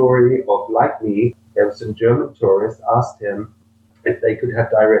the story of, like me, there were some German tourists, asked him if they could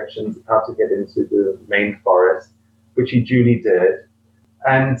have directions how to get into the main forest, which he duly did.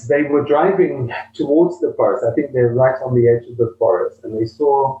 And they were driving towards the forest. I think they're right on the edge of the forest. And they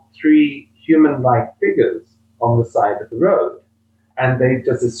saw 3 human-like figures on the side of the road. And they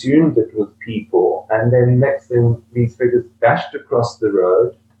just assumed it was people. And then next thing, these figures dashed across the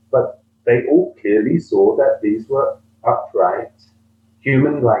road. But they all clearly saw that these were upright,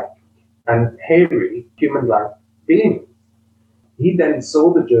 human-like, and hairy, human-like beings. He then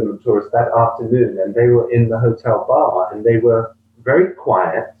saw the German tourists that afternoon, and they were in the hotel bar, and they were very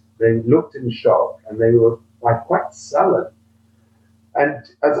quiet. They looked in shock, and they were quite sullen. And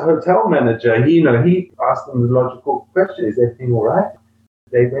as a hotel manager, he asked them the logical question, is everything all right?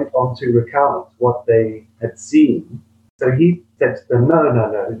 They went on to recount what they had seen. So he said to them,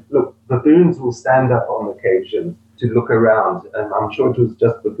 no, look, baboons will stand up on occasion to look around, and I'm sure it was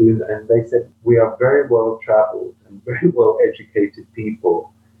just baboons. And they said, we are very well traveled and very well educated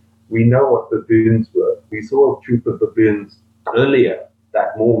people. We know what baboons were. We saw a troop of baboons earlier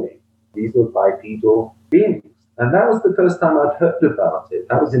that morning. These were bipedal beings. And that was the first time I'd heard about it.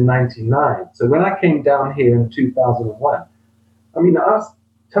 That was in 99. So when I came down here in 2001, I was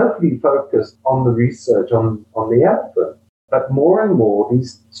totally focused on the research on the elephant. But more and more,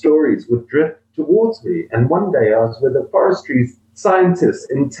 these stories would drift towards me. And one day I was with a forestry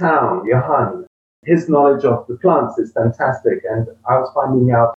scientist in town, Johan. His knowledge of the plants is fantastic. And I was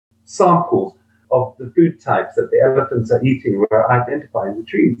finding out samples of the food types that the elephants are eating were identifying the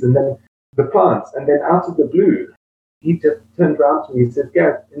trees and then the plants. And then out of the blue, he just turned around to me and said,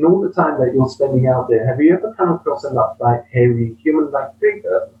 Gareth, in all the time that you're spending out there, have you ever come across an upright, hairy, human-like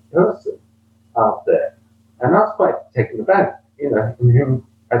figure, person out there? And I was quite taken aback, from him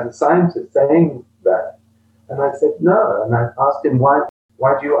as a scientist saying that. And I said, no. And I asked him, why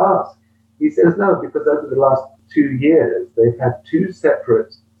do you ask? He says, no, because over the last 2 years, they've had 2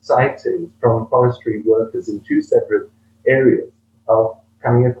 separate sightings from forestry workers in 2 separate areas of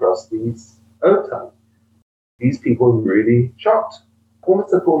coming across these otang. These people were really shocked.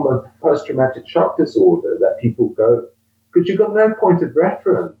 Almost a form of post-traumatic shock disorder that people go, because you've got no point of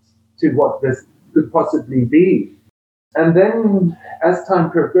reference to what this could possibly be. And then, as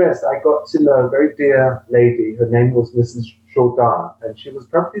time progressed, I got to know a very dear lady. Her name was Mrs. Jourdan, and she was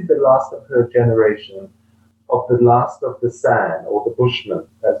probably the last of her generation, of the last of the San, or the Bushmen,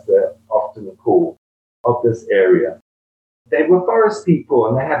 as they're often called, of this area. They were forest people,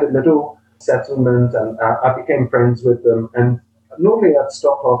 and they had a little settlement, and I became friends with them. And normally I'd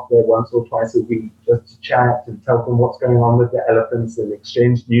stop off there once or twice a week just to chat and tell them what's going on with the elephants and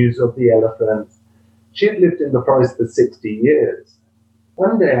exchange news of the elephants. She had lived in the forest for 60 years.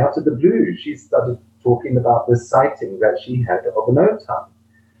 One day, out of the blue, she started talking about this sighting that she had of an otang.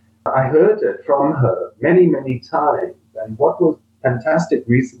 I heard it from her many, many times. And what was fantastic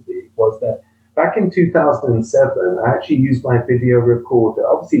recently was that back in 2007, I actually used my video recorder,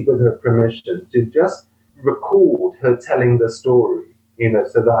 obviously with her permission, to just record her telling the story,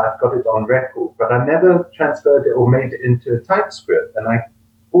 so that I've got it on record. But I never transferred it or made it into a typescript. And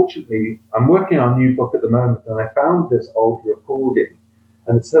fortunately, I'm working on a new book at the moment, and I found this old recording.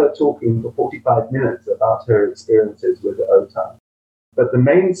 And it's her talking for 45 minutes about her experiences with the otang. But the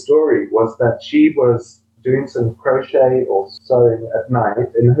main story was that she was doing some crochet or sewing at night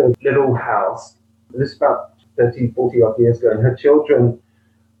in her little house. This is about 30, 40 odd years ago, and her children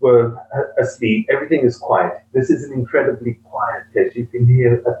were asleep. Everything is quiet. This is an incredibly quiet place. You can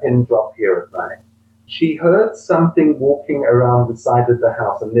hear a pin drop here at night. She heard something walking around the side of the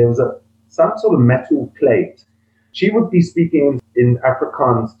house, and there was some sort of metal plate. She would be speaking in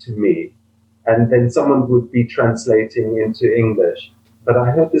Afrikaans to me, and then someone would be translating into English. But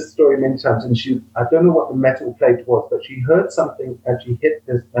I heard this story many times, and I don't know what the metal plate was, but she heard something and she hit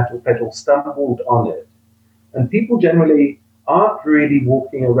this metal plate or stumbled on it. And people generally aren't really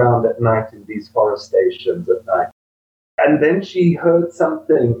walking around at night in these forest stations at night. And then she heard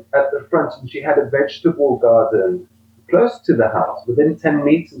something at the front, and she had a vegetable garden close to the house, within 10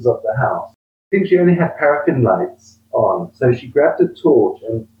 meters of the house. I think she only had paraffin lights on. So she grabbed a torch,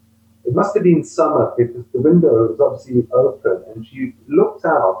 and it must have been summer because the window was obviously open, and she looked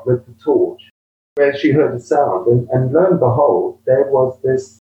out with the torch where she heard a sound. And lo and behold, there was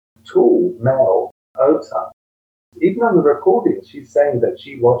this tall male otang. Even on the recording, she's saying that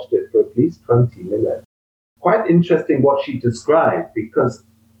she watched it for at least 20 minutes. Quite interesting what she described, because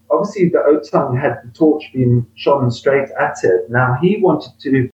obviously the otang had the torch being shone straight at it. Now he wanted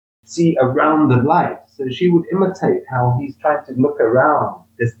to see around the light, so she would imitate how he's trying to look around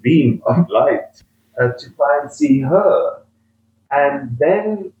this beam of light to try and see her. And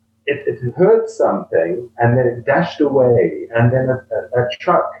then it heard something, and then it dashed away, and then a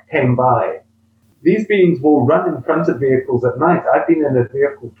truck came by. These beings will run in front of vehicles at night. I've been in a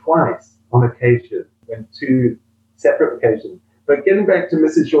vehicle twice on occasion, on 2 separate occasions. But getting back to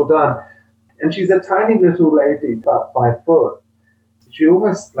Mrs. Jourdan, and she's a tiny little lady, about 5 foot. She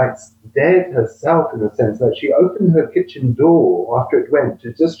almost dared herself in a sense that she opened her kitchen door after it went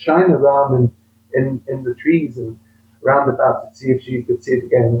to just shine around in the trees and round about to see if she could see it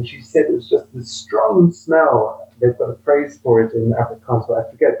again. And she said it was just this strong smell. They've got a phrase for it in Afrikaans, but I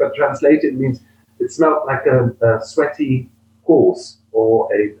forget. But translated means it smelled like a sweaty horse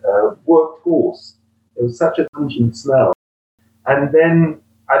or a worked horse. It was such a pungent smell. And then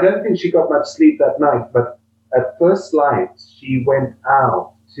I don't think she got much sleep that night, but at first light, she went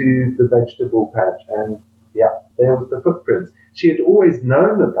out to the vegetable patch, and there was the footprints. She had always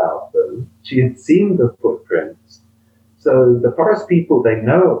known about them. She had seen the footprints. So the forest people, they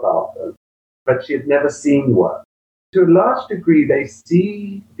know about them, but she had never seen one. To a large degree, they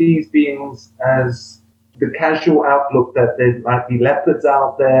see these beings as the casual outlook that there might be leopards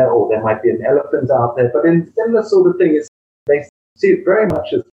out there or there might be an elephant out there. But in similar sort of thing, they see it very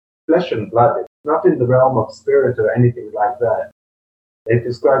much as flesh and blood. It's not in the realm of spirit or anything like that. They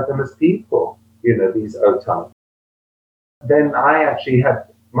describe them as people, these Otang. Then I actually had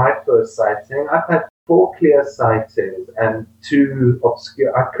my first sighting. I've had 4 clear sightings and 2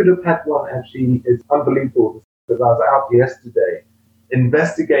 obscure. I could have had one actually. It's unbelievable because I was out yesterday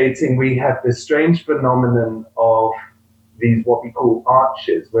investigating. We have this strange phenomenon of these what we call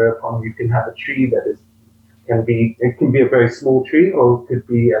arches, whereupon you can have a tree that can be a very small tree, or it could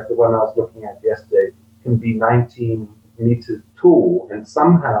be, as the one I was looking at yesterday, can be 19 meters tall, and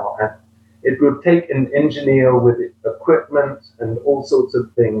somehow it would take an engineer with equipment and all sorts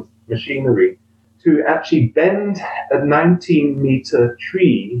of things, machinery, to actually bend a 19-meter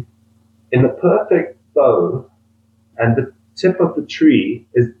tree in a perfect bow, and the tip of the tree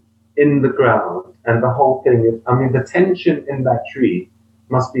is in the ground, and the whole thing is, the tension in that tree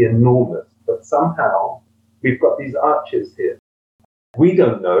must be enormous, but somehow we've got these arches here. We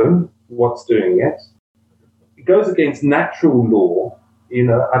don't know what's doing it. It goes against natural law.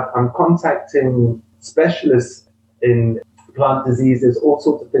 I'm contacting specialists in plant diseases, all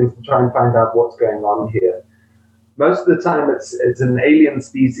sorts of things to try and find out what's going on here. Most of the time it's an alien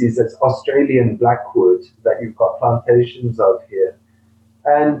species, it's Australian blackwood that you've got plantations of here.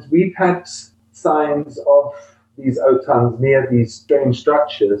 And we've had signs of these Otangs near these strange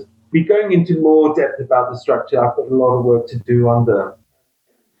structures. We're going into more depth about the structure. I've got a lot of work to do on them.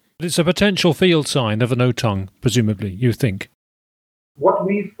 It's a potential field sign of an Otang, presumably, you think? What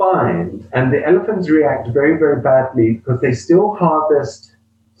we find, and the elephants react very, very badly because they still harvest.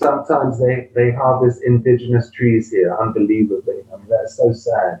 Sometimes they harvest indigenous trees here, unbelievably. That's so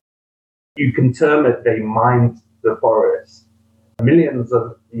sad. You can term it, they mined the forest. Millions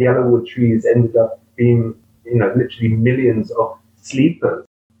of yellowwood trees ended up being, literally millions of sleepers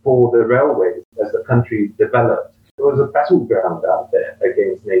for the railways as the country developed. It was a battleground out there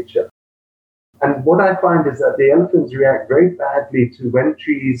against nature. And what I find is that the elephants react very badly to when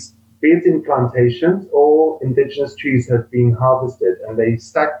trees, be it in plantations or indigenous trees, have been harvested and they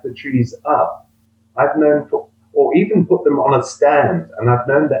stack the trees up. I've known or even put them on a stand, and I've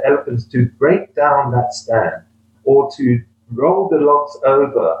known the elephants to break down that stand or to roll the logs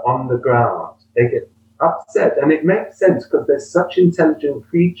over on the ground. They get upset, and it makes sense because they're such intelligent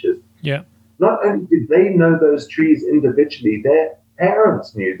creatures. Yeah. Not only did they know those trees individually, their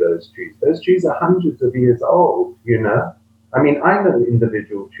parents knew those trees. Those trees are hundreds of years old, I know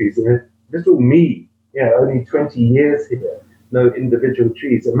individual trees, and little me, only 20 years here, know individual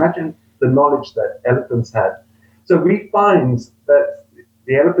trees. Imagine the knowledge that elephants had. So we find that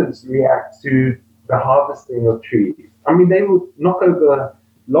the elephants react to the harvesting of trees. They will knock over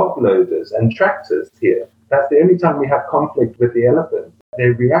log loaders and tractors here. That's the only time we have conflict with the elephants.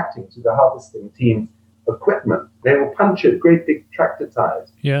 They're reacting to the harvesting team's equipment. They will puncture great big tractor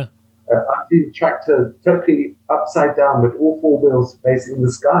tires. Yeah. I've seen a tractor totally upside down with all 4 wheels facing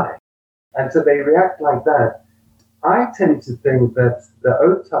the sky. And so they react like that. I tend to think that the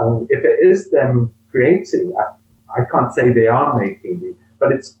Otang, if it is them creating, I can't say they are making it,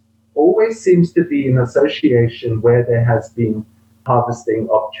 but it always seems to be an association where there has been harvesting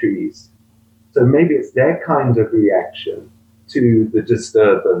of trees. So maybe it's their kind of reaction to the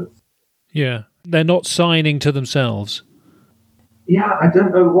disturbance. Yeah. They're not signing to themselves. Yeah, I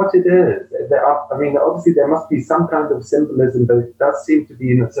don't know what it is. Obviously there must be some kind of symbolism, but it does seem to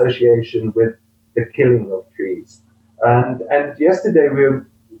be an association with the killing of trees. And yesterday we were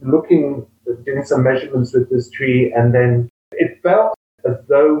doing some measurements with this tree, and then it felt as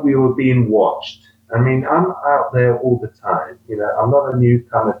though we were being watched. I'm out there all the time. I'm not a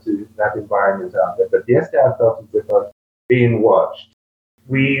newcomer to that environment out there, but yesterday I felt as if I was being watched.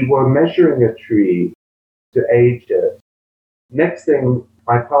 We were measuring a tree to age it. Next thing,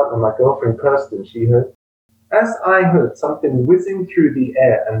 my partner, my girlfriend Kirsten, she heard, as I heard something whizzing through the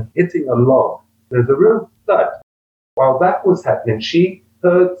air and hitting a log, there's a real thud. While that was happening, she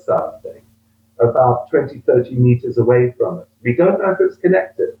heard something about 20, 30 meters away from it. We don't know if it's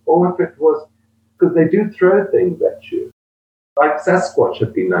connected or if it was, because they do throw things at you, like Sasquatch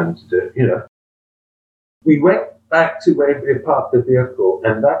have been known to do, We went back to where we parked the vehicle,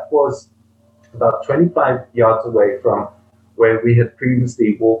 and that was about 25 yards away from where we had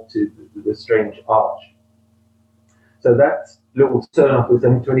previously walked to the strange arch. So that little turnoff was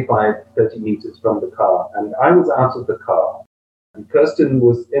only 25, 30 meters from the car. And I was out of the car, and Kirsten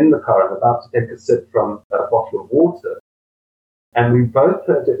was in the car and about to take a sip from a bottle of water. And we both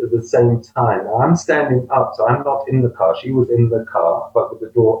heard it at the same time. Now, I'm standing up, so I'm not in the car. She was in the car, but with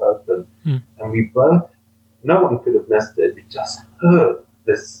the door open. And we both no one could have missed it. You just heard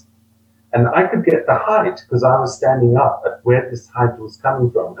this. And I could get the height because I was standing up at where this height was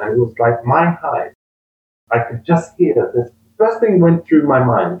coming from. And it was like my height. I could just hear this. First thing went through my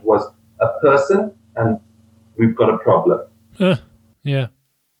mind was a person and we've got a problem. Yeah.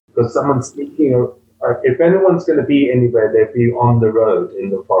 Because someone's sneaking, if anyone's going to be anywhere, they'd be on the road in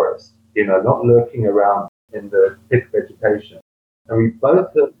the forest, not lurking around in the thick vegetation. And we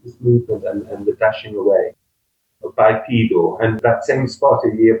both heard this movement and the dashing away of bipedal. And that same spot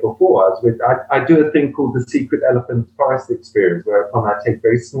a year before, I do a thing called the Secret Elephant Forest Experience, whereupon I take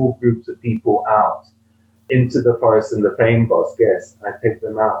very small groups of people out into the forest and the Fynbos guests. I take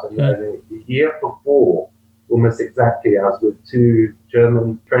them out. And a year before, almost exactly, I was with two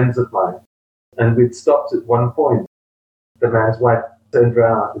German friends of mine. And we'd stopped at one point. The man's wife turned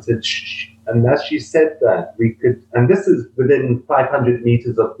around and said, shh. And as she said that, we could, and this is within 500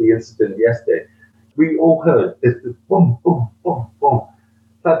 meters of the incident yesterday, we all heard this boom, boom, boom, boom,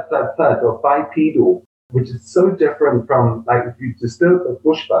 thud, thud, thud, of bipedal, which is so different from, like, if you disturb a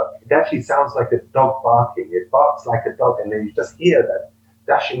bushbuck, it actually sounds like a dog barking. It barks like a dog, and then you just hear that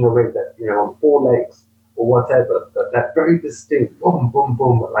dashing away, that, on four legs or whatever, that very distinct boom, boom,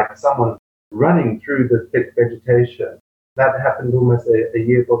 boom, like someone running through the thick vegetation. That happened almost a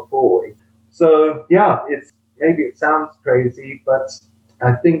year before. So, yeah, maybe it sounds crazy, but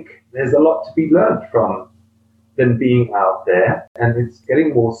I think there's a lot to be learned from them being out there, and it's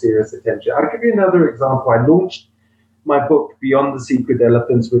getting more serious attention. I'll give you another example. I launched my book, Beyond the Secret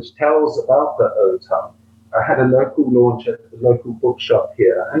Elephants, which tells about the Otam. I had a local launch at the local bookshop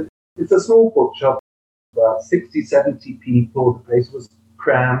here, and it's a small bookshop, about 60, 70 people. The place was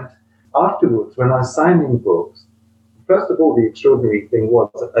crammed. Afterwards, when I was signing books, first of all, the extraordinary thing was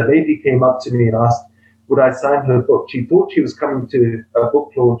a lady came up to me and asked, would I sign her book? She thought she was coming to a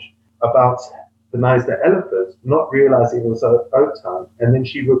book launch about the Meisner elephant, not realizing it was Otam. And then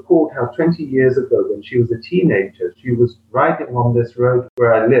she recalled how 20 years ago, when she was a teenager, she was riding on this road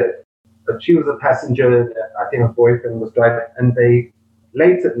where I live. But she was a passenger, I think her boyfriend was driving, and they,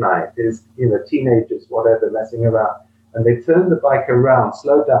 late at night, teenagers, whatever, messing around. And they turned the bike around,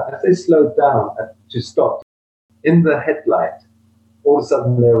 slowed down. As they slowed down to stop, in the headlight, all of a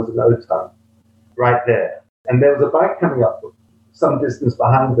sudden there was an Otam right there. And there was a bike coming up some distance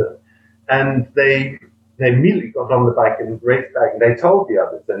behind them. And they immediately got on the bike and raced back. And they told the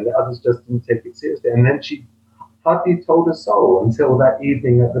others, and the others just didn't take it seriously. And then she hardly told a soul until that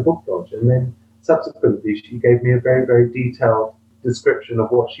evening at the book launch. And then subsequently, she gave me a very, very detailed description of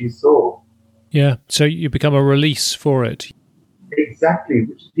what she saw. Yeah, so you become a release for it. Exactly,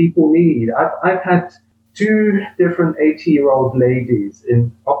 which people need. I've had two different 80-year-old ladies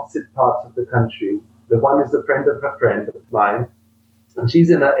in opposite parts of the country. The one is a friend of mine, and she's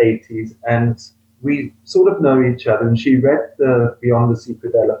in her 80s, and we sort of know each other, and she read the Beyond the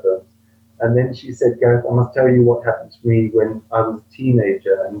Secret Elephant, and then she said, Gareth, I must tell you what happened to me when I was a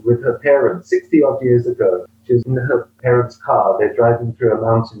teenager, and with her parents, 60-odd years ago. She was in her parents' car, they're driving through a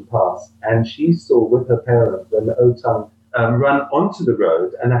mountain pass, and she saw with her parents an Otam run onto the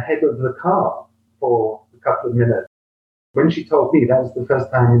road and ahead of the car for a couple of minutes. When she told me, that was the first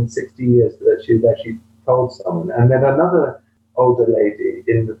time in 60 years that she'd actually told someone. And then another older lady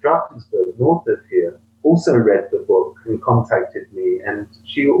in the Drakensberg, north of here, also read the book and contacted me, and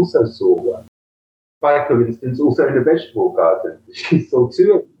she also saw one. By coincidence, also in a vegetable garden. She saw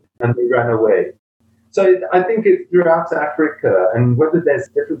two of them and they ran away. So I think it's throughout Africa, and whether there's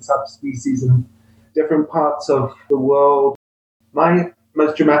different subspecies in different parts of the world. My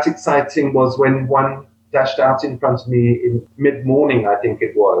most dramatic sighting was when one dashed out in front of me in mid-morning, I think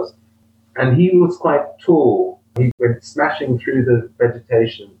it was. And he was quite tall. He went smashing through the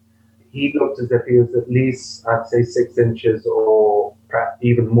vegetation. He looked as if he was at least, I'd say, 6 inches or perhaps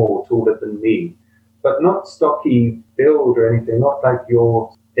even more taller than me. But not stocky build or anything, not like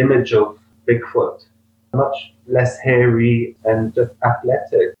your image of Bigfoot. Much less hairy and just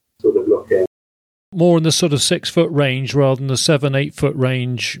athletic sort of looking. More in the sort of 6-foot range rather than the 7-8 foot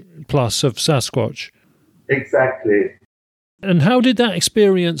range plus of Sasquatch. Exactly. And how did that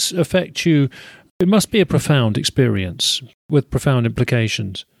experience affect you? It must be a profound experience with profound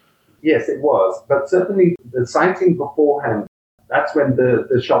implications. Yes, it was. But certainly the sighting beforehand, that's when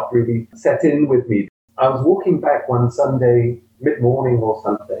the shock really set in with me. I was walking back one Sunday, mid-morning or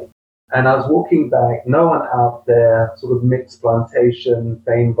something, and I was walking back, no one out there, sort of mixed plantation,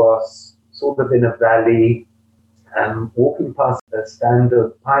 Fynbos, sort of in a valley, and walking past a stand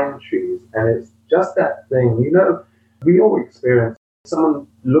of pine trees. And it's just that thing, we all experience, someone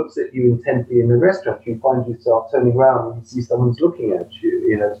looks at you intently in a restaurant, you find yourself turning around and you see someone's looking at you.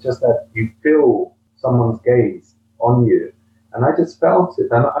 It's just that you feel someone's gaze on you. And I just felt it.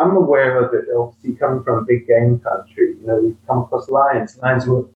 And I'm aware of it, obviously, coming from a big game country. You know, we come across lions. Lions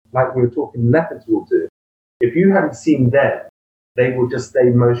will, like we were talking, leopards will do. If you haven't seen them, they will just stay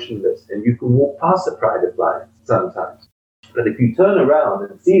motionless. And you can walk past a pride of lions sometimes. But if you turn around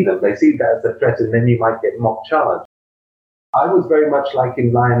and see them, they see that as a threat, and then you might get mock charged. I was very much like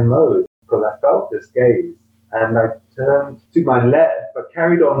in lion mode, because I felt this gaze. And I turned to my left, but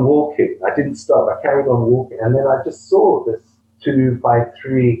carried on walking. I didn't stop. I carried on walking. And then I just saw this 2 by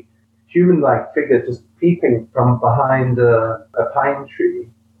 3 human-like figure just peeping from behind a pine tree.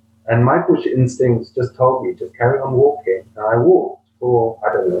 And my bush instincts just told me, just carry on walking. And I walked for,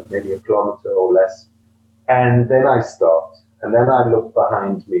 I don't know, maybe a kilometer or less. And then I stopped. And then I looked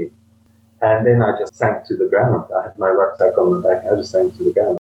behind me. And then I just sank to the ground. I had my rucksack on my back. I just sank to the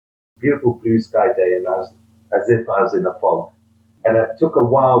ground. Beautiful blue sky day, and I was as if I was in a fog. And it took a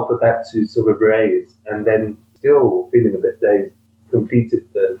while for that to sort of raise. And then, still feeling a bit dazed, completed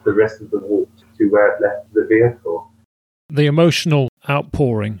the rest of the walk to where I'd left the vehicle. The emotional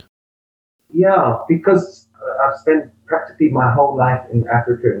outpouring. Yeah, because I've spent practically my whole life in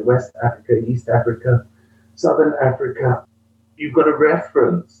Africa, in West Africa, East Africa, Southern Africa. You've got a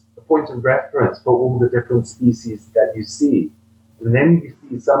reference, a point of reference for all the different species that you see. And then you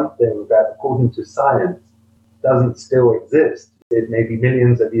see something that, according to science, doesn't still exist. It may be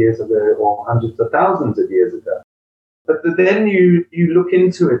millions of years ago or hundreds of thousands of years ago. But then you look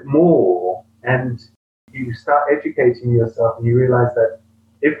into it more and you start educating yourself, and you realize that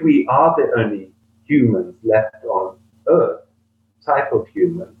if we are the only humans left on Earth, type of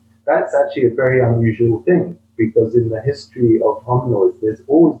human, that's actually a very unusual thing, because in the history of hominoids, there's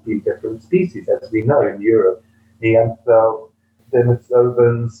always been different species, as we know in Europe, Neanderthal,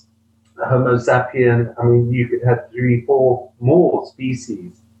 Denisovans, Homo sapien. I mean, you could have 3-4 more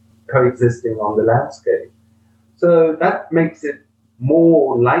species coexisting on the landscape. So that makes it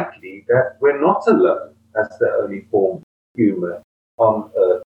more likely that we're not alone as the only form of human on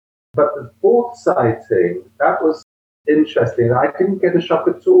Earth. But the fourth sighting, that was interesting. I didn't get a shock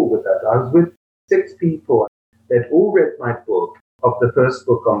at all with that. I was with 6 people. They'd all read my book, of the first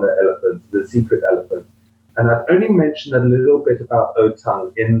book on the elephant, The Secret Elephant. And I'd only mentioned a little bit about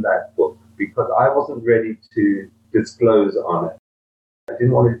Otang in that book because I wasn't ready to disclose on it. I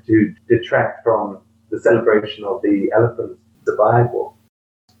didn't want it to detract from the celebration of the elephant's survival.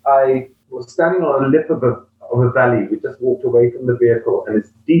 I was standing on a lip of a valley. We just walked away from the vehicle, and it's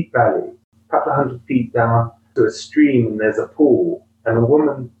a deep valley, a couple of 100 feet down to a stream, and there's a pool. And a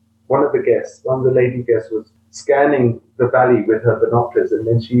woman, one of the lady guests, was scanning the valley with her binoculars, and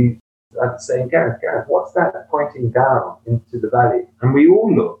then she started saying, Gareth, what's that? Pointing down into the valley. And we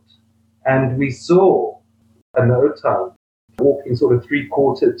all looked, and we saw an Otang walking sort of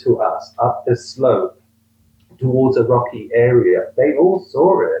 3/4 to us up this slope towards a rocky area. They all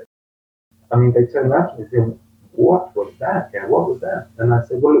saw it. I mean, they turned around to me and said, what was that? Yeah, what was that? And I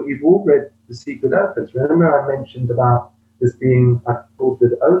said, well, look, you've all read The Secret Elephants. Remember I mentioned about this being, I called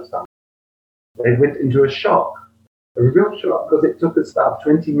it Otang. They went into a shock, a real shock, because it took us about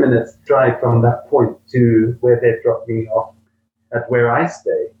 20 minutes drive from that point to where they dropped me off at where I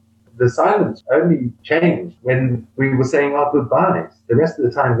stay. The silence only changed when we were saying our goodbyes. The rest of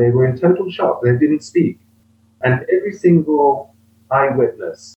the time, they were in total shock. They didn't speak. And every single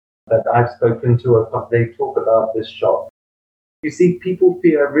eyewitness that I've spoken to, they talk about this shock. You see, people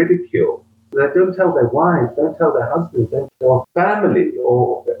fear ridicule. They don't tell their wives, don't tell their husbands, don't tell family,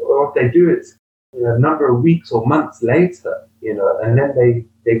 or if they do, it's a number of weeks or months later, and then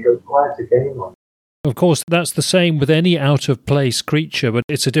they go quiet again on. Of course, that's the same with any out-of-place creature, but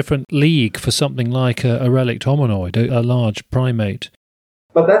it's a different league for something like a relict hominoid, a large primate.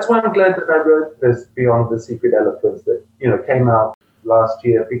 But that's why I'm glad that I wrote this Beyond the Secret Elephants that, came out last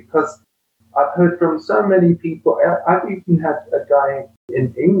year, because I've heard from so many people. I've even had a guy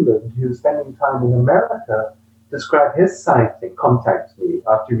in England who's spending time in America describe his sighting, contact me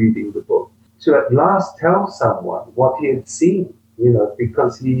after reading the book, to at last tell someone what he had seen,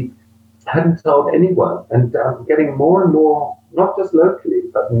 because he hadn't told anyone. And I'm getting more and more, not just locally,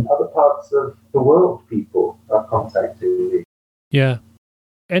 but in other parts of the world, people are contacting me. Yeah.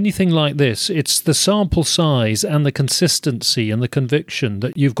 Anything like this, it's the sample size and the consistency and the conviction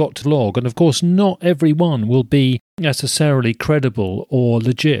that you've got to log. And of course, not everyone will be necessarily credible or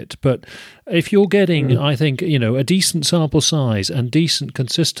legit. But if you're getting, I think, a decent sample size and decent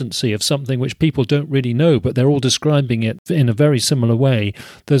consistency of something which people don't really know, but they're all describing it in a very similar way,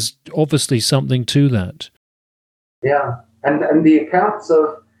 there's obviously something to that. Yeah. And the accounts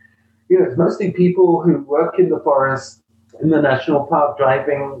of, it's mostly people who work in the forest in the national park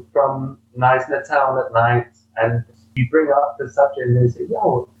driving from Neisner Town at night, and you bring up the subject and they say,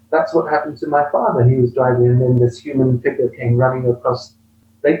 "Yo, that's what happened to my father. He was driving and then this human figure came running across."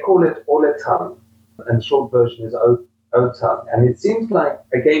 They call it Oletang, and the short version is Otang. And it seems like,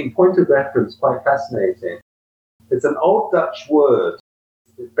 again, point of reference, quite fascinating. It's an old Dutch word.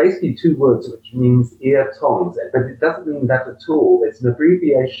 It's basically two words, which means ear tongs, but it doesn't mean that at all. It's an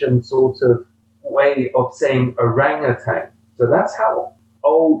abbreviation sort of way of saying orangutan. So that's how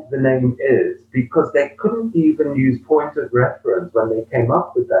old the name is, because they couldn't even use point of reference when they came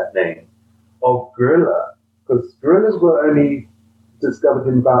up with that name of gorilla, because gorillas were only discovered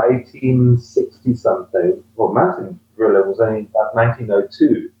in about 1860 something. Well, mountain gorilla was only about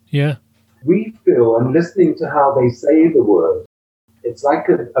 1902. Yeah. We feel, and listening to how they say the word, it's like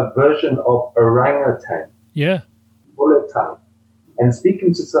a version of orangutan. Yeah. Oletang. And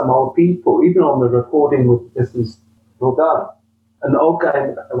speaking to some old people, even on the recording with Mrs. Rodan, an old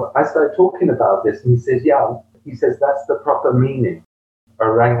guy, I started talking about this, and he says, that's the proper meaning,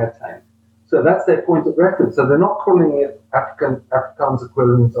 orangutan. So that's their point of reference. So they're not calling it Afrikaans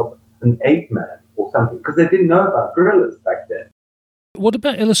equivalent of an ape man or something, because they didn't know about gorillas back then. What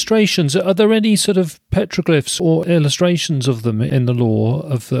about illustrations? Are there any sort of petroglyphs or illustrations of them in the lore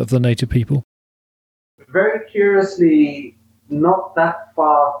of the native people? Very curiously, not that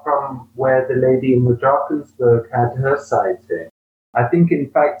far from where the lady in the Drakensberg had her sighting. I think, in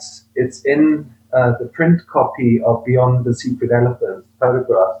fact, it's in the print copy of Beyond the Secret Elephants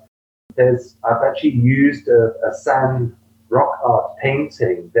photographs. I've actually used a sand rock art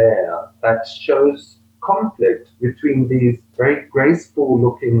painting there that shows conflict between these very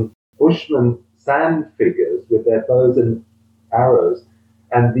graceful-looking Bushman sand figures with their bows and arrows,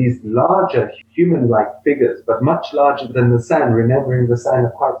 and these larger human-like figures, but much larger than the San, remembering the San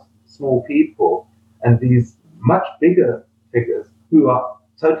are quite small people, and these much bigger figures who are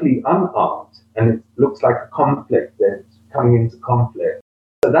totally unarmed, and it looks like a conflict. They're coming into conflict.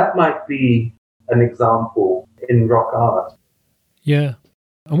 So that might be an example in rock art. Yeah.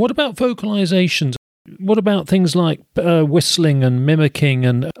 And what about vocalizations? What about things like whistling and mimicking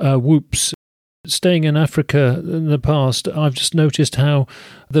and whoops? Staying in Africa in the past, I've just noticed how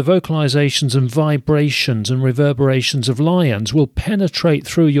the vocalizations and vibrations and reverberations of lions will penetrate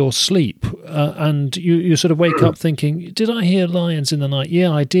through your sleep, and you sort of wake up thinking, did I hear lions in the night?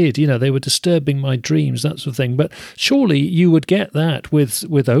 Yeah, I did. They were disturbing my dreams, that sort of thing. But surely you would get that with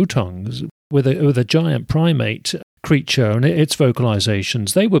otangs, with a giant primate creature and its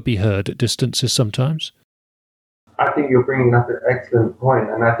vocalizations. They would be heard at distances sometimes. I think you're bringing up an excellent point,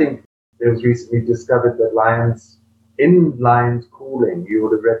 and I think it was recently discovered that lions calling, you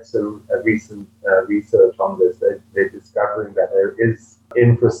would have read some recent research on this, they're discovering that there is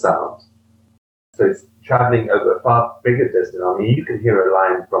infrasound. So it's traveling over a far bigger distance. I mean, you can hear a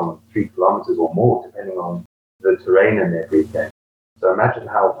lion from 3 kilometers or more, depending on the terrain and everything. So imagine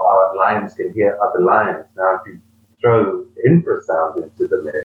how far lions can hear other lions. Now, if you throw infrasound into the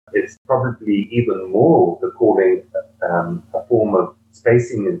mix, it's probably even more the calling, a form of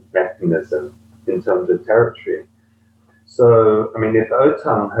spacing mechanism in terms of territory. So, I mean, if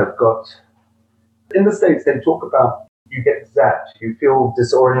Otang have got, in the States, they talk about you get zapped, you feel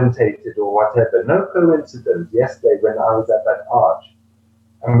disorientated or whatever. No coincidence, yesterday when I was at that arch,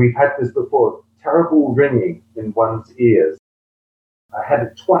 and we've had this before, terrible ringing in one's ears. I had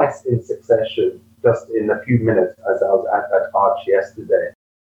it twice in succession, just in a few minutes as I was at that arch yesterday.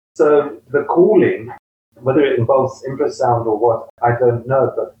 So the calling, whether it involves infrasound or what, I don't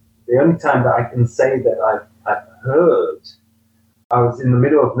know, but the only time that I can say that I've heard, I was in the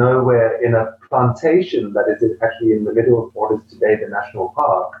middle of nowhere in a plantation that is actually in the middle of what is today the national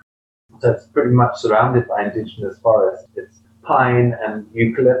park. So it's pretty much surrounded by indigenous forest. It's pine and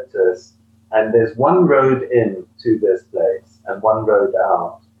eucalyptus, and there's one road in to this place and one road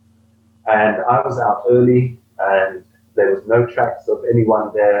out. And I was out early, and there was no tracks of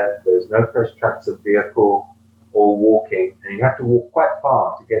anyone there. There was no fresh tracks of vehicle or walking. And you have to walk quite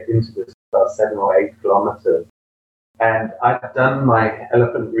far to get into this, about 7 or 8 kilometers. And I'd done my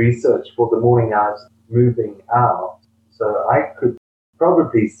elephant research for the morning I was moving out. So I could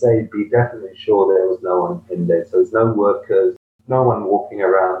probably be definitely sure there was no one in there. So there's no workers, no one walking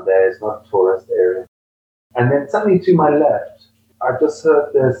around there. It's not a tourist area. And then suddenly to my left, I just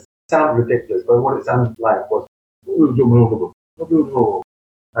heard this sound ridiculous, but what it sounded like was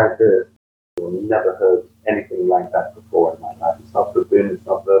like this. I've never heard anything like that before in my life. It's not baboon, it's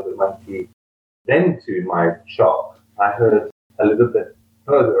not vervet monkey. Then to my shock, I heard a little bit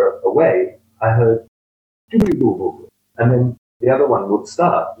further away, I heard and then the other one would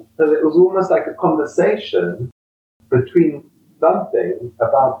start. So it was almost like a conversation, between something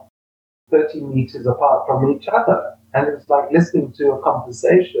about 30 meters apart from each other. And it was like listening to a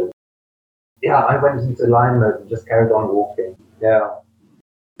conversation. Yeah, I went into line mode and just carried on walking. Yeah.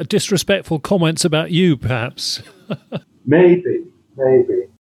 Disrespectful comments about you, perhaps. Maybe.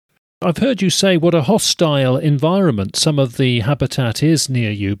 I've heard you say what a hostile environment some of the habitat is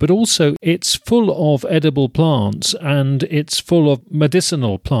near you, but also it's full of edible plants and it's full of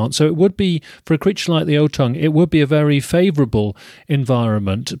medicinal plants. So it would be, for a creature like the Otang, it would be a very favourable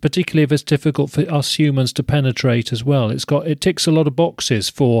environment, particularly if it's difficult for us humans to penetrate as well. It ticks a lot of boxes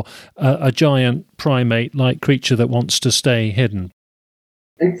for a giant primate-like creature that wants to stay hidden.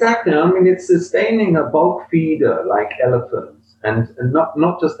 Exactly. I mean, it's sustaining a bulk feeder like elephants. And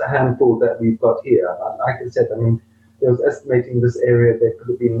not just a handful that we've got here. Like I said, I mean, there was estimating this area there could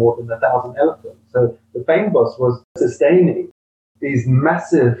have been more than 1,000 elephants. So the fynbos was sustaining these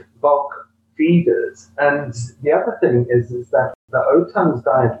massive bulk feeders. And the other thing is that the Otang's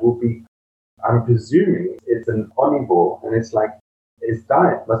diet will be, I'm presuming it's an omnivore, and it's like its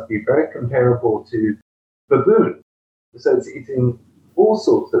diet must be very comparable to baboon. So it's eating all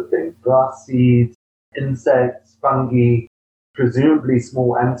sorts of things, grass seeds, insects, fungi, presumably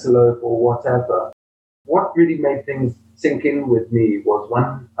small antelope or whatever. What really made things sink in with me was when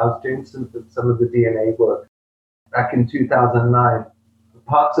I was doing some of the DNA work back in 2009,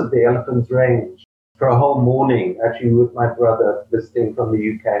 parts of the elephant's range for a whole morning, actually with my brother visiting from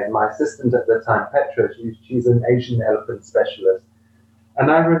the UK, and my assistant at the time, Petra, she's an Asian elephant specialist. And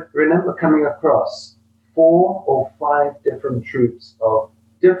I remember coming across 4 or 5 different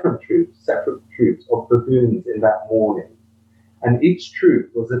separate troops of baboons in that morning. And each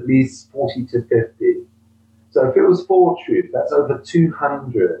troop was at least 40 to 50. So if it was 4 troops, that's over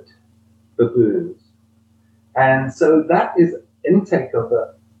 200 baboons. And so that is intake of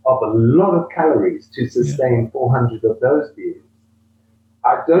a lot of calories to sustain 400 of those beings.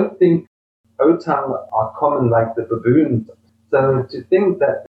 I don't think Otang are common like the baboons. So to think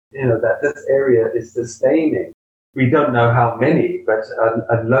that, that this area is sustaining, we don't know how many, but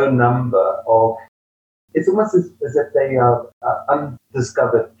a low number of. It's almost as if they are an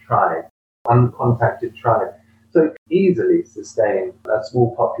undiscovered tribe, uncontacted tribe. So it can easily sustain a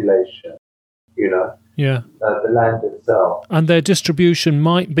small population, the land itself. And their distribution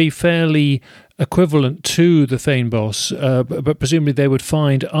might be fairly equivalent to the fynbos, but presumably they would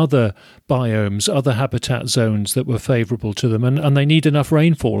find other biomes, other habitat zones that were favourable to them. And they need enough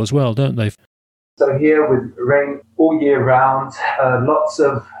rainfall as well, don't they? So here with rain all year round, lots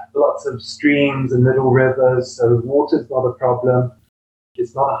of streams and little rivers, so water's not a problem.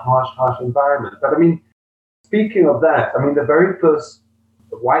 It's not a harsh environment. But I mean, speaking of that, I mean, the very first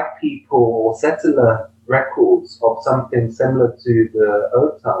white people or settler records of something similar to the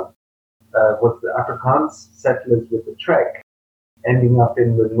Otang was the Afrikaans settlers with the trek, ending up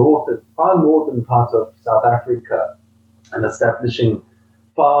in the far northern part of South Africa and establishing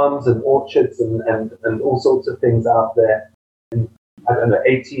farms and orchards and all sorts of things out there. I don't know,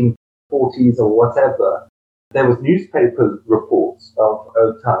 1840s or whatever, there was newspaper reports of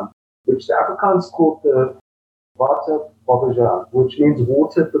Otang, which the Afrikaans called the waterbobbejaar, which means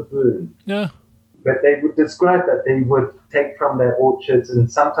water baboon. Yeah. But they would describe that they would take from their orchards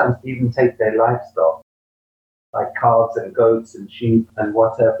and sometimes even take their livestock, like calves and goats and sheep and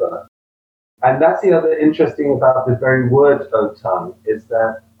whatever. And that's the other interesting about the very word Otang, is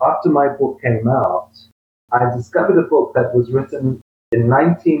that after my book came out, I discovered a book that was written in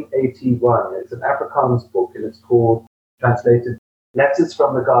 1981. It's an Afrikaans book, and it's called, translated, Letters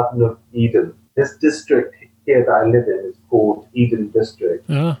from the Garden of Eden. This district here that I live in is called Eden District.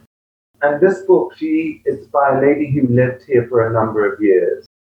 Yeah. And this book, it's by a lady who lived here for a number of years.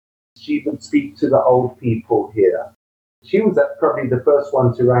 She would speak to the old people here. She was probably the first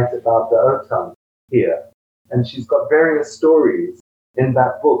one to write about the Otang here. And she's got various stories in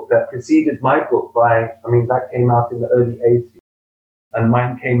that book that preceded my book that came out in the early 80s. And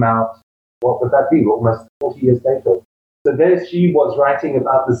mine came out, what would that be, almost 40 years later. So there she was writing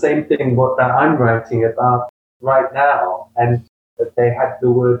about the same thing that I'm writing about right now, and that they had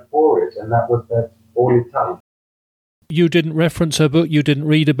the word for it, and that was that Otang. You didn't reference her book, you didn't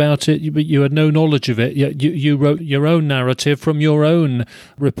read about it, but you had no knowledge of it. You wrote your own narrative from your own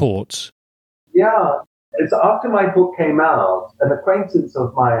reports. Yeah, it's after my book came out, an acquaintance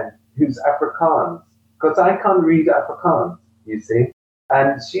of mine who's Afrikaans, because I can't read Afrikaans, you see,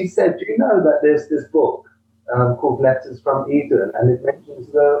 and she said, do you know that there's this book called Letters from Eden, and it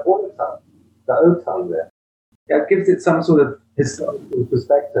mentions the Otang there. It gives it some sort of historical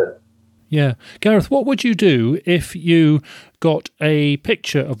perspective. Yeah. Gareth, what would you do if you got a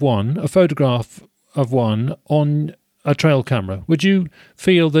picture of one, a photograph of one, on a trail camera? Would you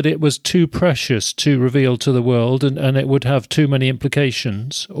feel that it was too precious to reveal to the world and it would have too many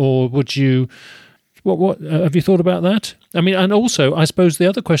implications? Or would you... What have you thought about that? I mean, and also, I suppose the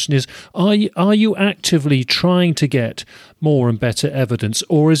other question is, are you actively trying to get more and better evidence,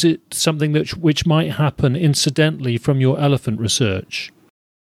 or is it something which might happen incidentally from your elephant research?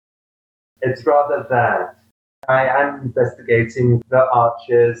 It's rather that. I am investigating the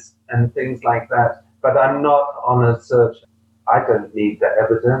arches and things like that, but I'm not on a search. I don't need the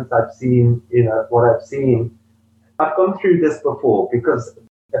evidence. I've seen, what I've seen. I've gone through this before because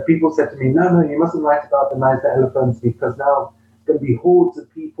people said to me, no, you mustn't write about the Niger elephants because now it's going to be hordes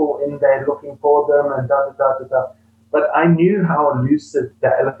of people in there looking for them and da-da-da-da-da. But I knew how elusive the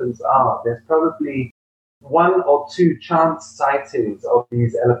elephants are. There's probably 1 or 2 chance sightings of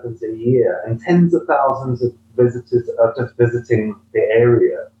these elephants a year, and tens of thousands of visitors are just visiting the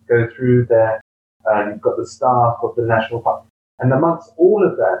area, go through there, and you've got the staff of the national park. And amongst all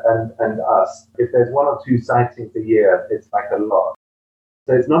of that and us, if there's 1 or 2 sightings a year, it's like a lot.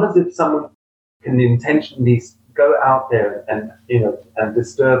 So it's not as if someone can intentionally go out there and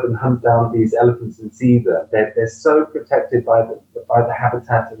disturb and hunt down these elephants and see them. They're so protected by the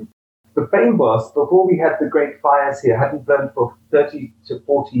habitat. And the feignboss, before we had the great fires here, hadn't burned for 30 to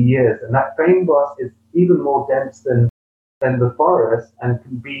 40 years. And that feignboss is even more dense than the forest and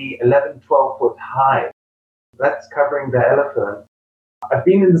can be 11, 12 foot high. That's covering the elephant. I've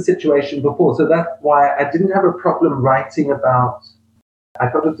been in the situation before, so that's why I didn't have a problem writing about. I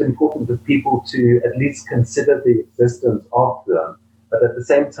thought it was important for people to at least consider the existence of them. But at the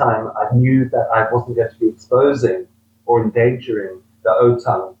same time, I knew that I wasn't going to be exposing or endangering the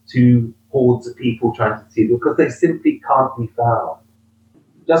otang to hordes of people trying to see them because they simply can't be found.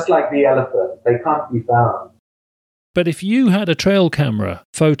 Just like the elephant, they can't be found. But if you had a trail camera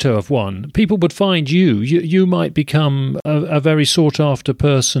photo of one, people would find you. You might become a very sought-after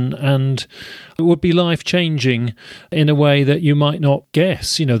person, and it would be life-changing in a way that you might not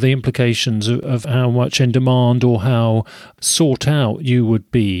guess, the implications of how much in demand or how sought out you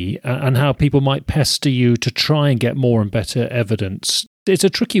would be, and how people might pester you to try and get more and better evidence. It's a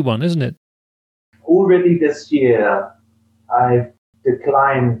tricky one, isn't it? Already this year, I've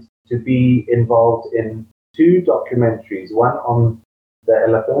declined to be involved in 2 documentaries, one on the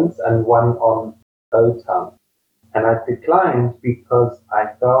elephants and one on otang. And I declined because I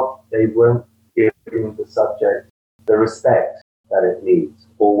felt they weren't giving the subject the respect that it needs,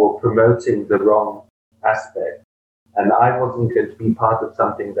 or were promoting the wrong aspect. And I wasn't going to be part of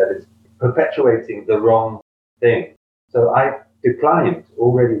something that is perpetuating the wrong thing. So I declined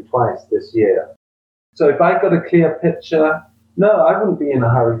already twice this year. So if I got a clear picture, no, I wouldn't be in a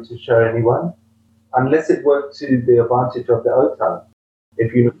hurry to show anyone. Unless it worked to the advantage of the otang,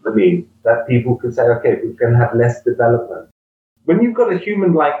 if you know what I mean, that people could say, okay, we're going to have less development. When you've got a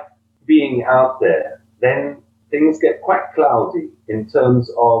human-like being out there, then things get quite cloudy in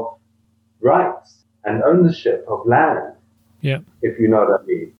terms of rights and ownership of land, if you know what I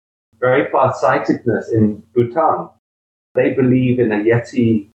mean. Very far-sightedness in Bhutan. They believe in a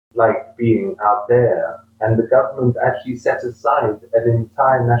Yeti-like being out there, and the government actually set aside an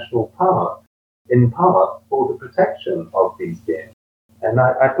entire national park in part for the protection of these beings. And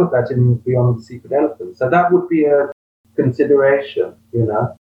I put that in Beyond the Secret Elephant. So that would be a consideration,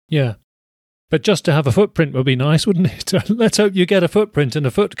 Yeah. But just to have a footprint would be nice, wouldn't it? Let's hope you get a footprint and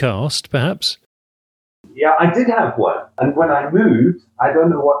a footcast, perhaps. Yeah, I did have one. And when I moved, I don't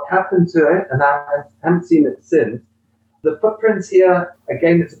know what happened to it, and I haven't seen it since. The footprints here,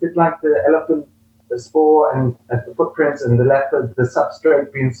 again, it's a bit like the elephant, the spoor and the footprints and the leopard, the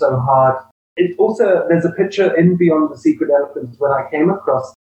substrate being so hard. It also, there's a picture in Beyond the Secret Elephants when I came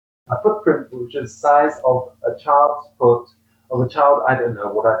across a footprint which is the size of a child's foot, of a child, I don't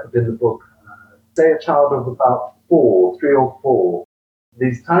know what I put in the book, say a child of about 3 or 4.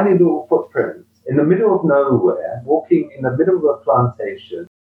 These tiny little footprints in the middle of nowhere, walking in the middle of a plantation.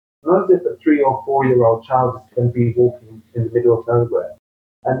 Not as if a 3 or 4-year-old child is going to be walking in the middle of nowhere.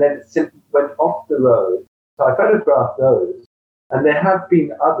 And then it simply went off the road. So I photographed those, and there have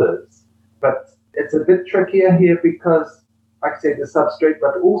been others. But it's a bit trickier here because, like I say, the substrate,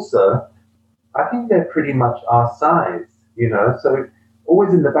 but also, I think they're pretty much our size, So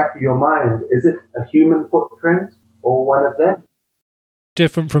always in the back of your mind, is it a human footprint or one of them?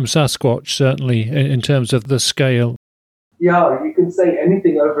 Different from Sasquatch, certainly, in terms of the scale. Yeah, you can say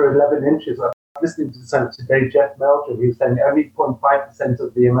anything over 11 inches. I was listening to something today, Jeff Meldrum, he was saying only 0.5%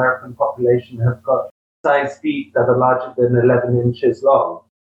 of the American population have got size feet that are larger than 11 inches long.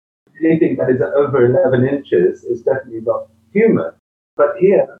 Anything that is over 11 inches is definitely not human. But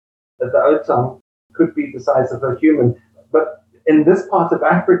here, at the otang, could be the size of a human. But in this part of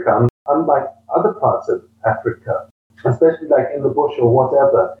Africa, unlike other parts of Africa, especially like in the bush or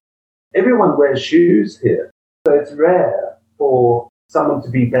whatever, everyone wears shoes here. So it's rare for someone to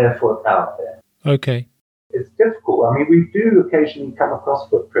be barefoot out there. Okay. It's difficult. I mean, we do occasionally come across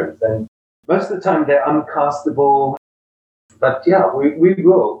footprints, and most of the time they're uncastable. But yeah, we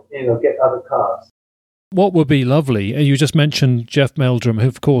will, get other casts. What would be lovely, you just mentioned Jeff Meldrum, who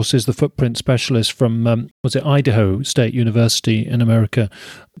of course is the footprint specialist from, Idaho State University in America,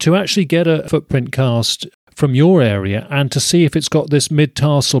 to actually get a footprint cast from your area and to see if it's got this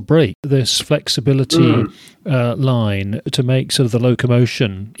mid-tarsal brake, this flexibility line to make sort of the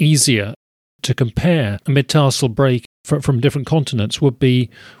locomotion easier. To compare a mid-tarsal brake from different continents would be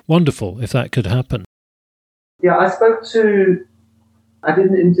wonderful if that could happen. Yeah, I did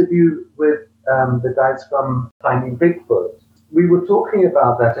an interview with the guys from Finding Bigfoot. We were talking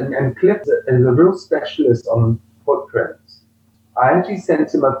about that, and Cliff is a real specialist on footprints. I actually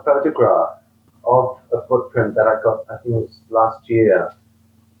sent him a photograph of a footprint that I got, I think it was last year,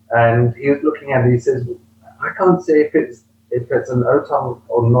 and he was looking at it. He says, I can't say if it's an otong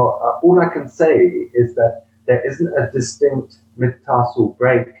or not. All I can say is that there isn't a distinct mid-tarsal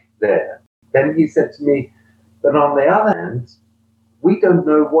brake there. Then he said to me, but on the other hand, we don't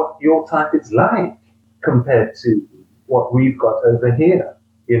know what your type is like compared to what we've got over here.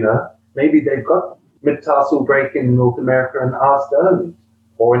 Maybe they've got mid-tarsal brake in North America and ours don't,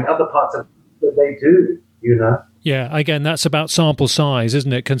 or in other parts of that they do. Yeah, again, that's about sample size,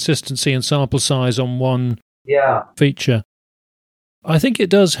 isn't it? Consistency and sample size on one feature. I think it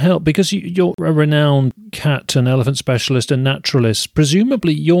does help because you're a renowned cat and elephant specialist and naturalist.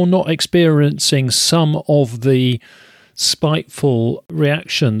 Presumably, you're not experiencing some of the spiteful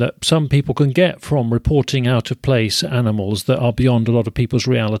reaction that some people can get from reporting out-of-place animals that are beyond a lot of people's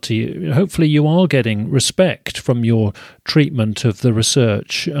reality. Hopefully you are getting respect from your treatment of the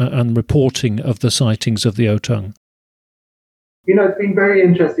research and reporting of the sightings of the otong. It's been very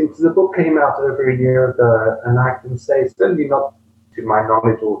interesting because the book came out over a year ago, and I can say, certainly not to my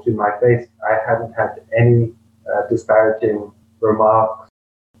knowledge or to my face, I haven't had any disparaging remarks.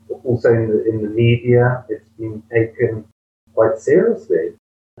 Also in the media, it's been taken quite seriously.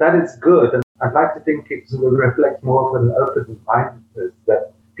 That is good, and I'd like to think it sort of reflects more of an open-mindedness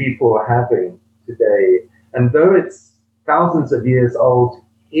that people are having today. And though it's thousands of years old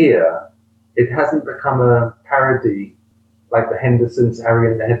here, it hasn't become a parody like the Hendersons,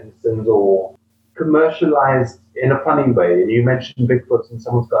 Harry and the Hendersons, or commercialized in a funny way. And you mentioned Bigfoot and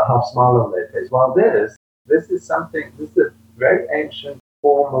someone's got a half smile on their face. Well, this is a very ancient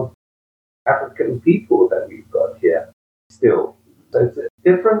form of African people that we've got here still. So it's a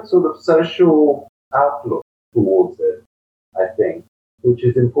different sort of social outlook towards it, I think, which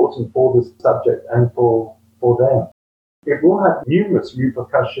is important for the subject and for them. It will have numerous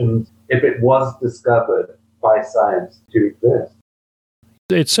repercussions if it was discovered by science to exist.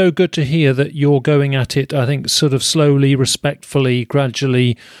 It's so good to hear that you're going at it, I think, sort of slowly, respectfully,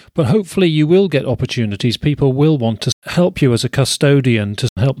 gradually, but hopefully you will get opportunities. People will want to help you as a custodian to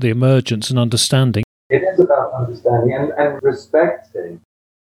help the emergence and understanding. It is about understanding and respecting.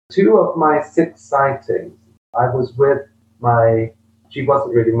 2 of my 6 sightings, I was with she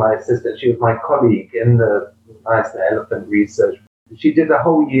wasn't really my assistant, she was my colleague in the Eisner Elephant Research. She did a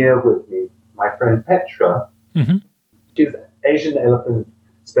whole year with me. My friend Petra, she's an Asian elephant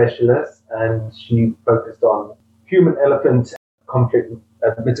specialist, and she focused on human-elephant conflict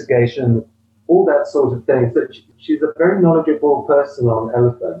mitigation, all that sort of thing. So she's a very knowledgeable person on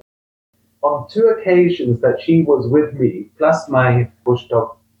elephants. On 2 occasions that she was with me, plus my bush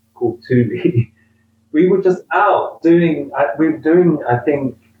dog called Tuli, we were just out doing, I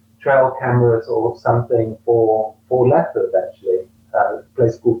think, trail cameras or something for leopard, actually, a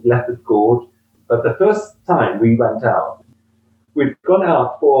place called Leopard Gorge. But the first time we went out, we'd gone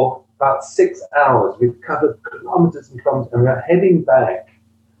out for about 6 hours. We'd covered kilometers and kilometers, and we were heading back,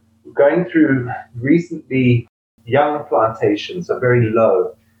 going through recently young plantations, so very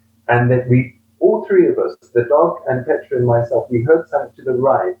low. And then all 3 of us, the dog and Petra and myself, we heard something to the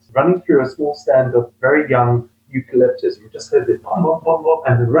right, running through a small stand of very young eucalyptus. We just heard it, bom, bom, bom, bom,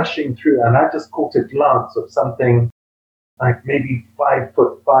 and rushing through. And I just caught a glance of something like maybe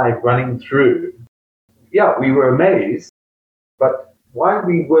 5'5" running through. Yeah, we were amazed. But why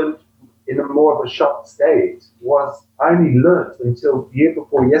we weren't in a more of a shocked state was I only learned until the year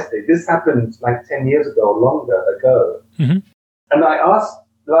before yesterday. This happened like 10 years ago or longer ago. Mm-hmm. And I asked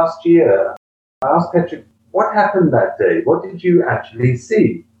Petra, what happened that day? What did you actually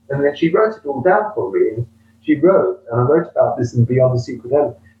see? And then she wrote it all down for me. And she wrote, and I wrote about this in Beyond the Secret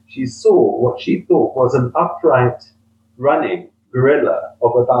End, she saw what she thought was an upright running gorilla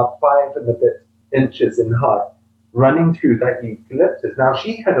of about 5 and a bit inches in height running through that eucalyptus. Now,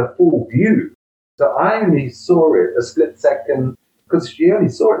 she had a full view, so I only saw it a split second, because she only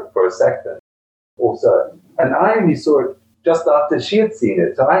saw it for a second or so. And I only saw it just after she had seen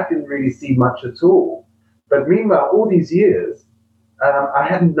it, so I didn't really see much at all. But meanwhile, all these years, I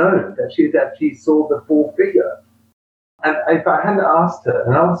hadn't known that she had actually saw the full figure. And if I hadn't asked her,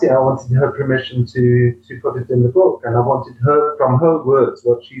 and obviously I wanted her permission to put it in the book, and I wanted her, from her words,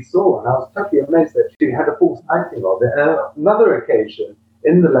 what she saw, and I was totally amazed that she had a full sighting of it. And another occasion,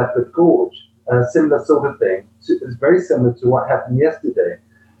 in the Leopard Gorge, a similar sort of thing. It's very similar to what happened yesterday.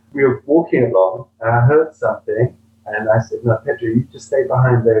 We were walking along, and I heard something, and I said, no, Petra, you just stay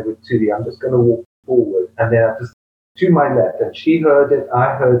behind there with Tuli. I'm just going to walk forward. And then I just, to my left, and she heard it,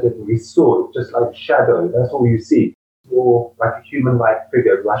 I heard it, and we saw it, just like shadow. That's all you see. Or like a human-like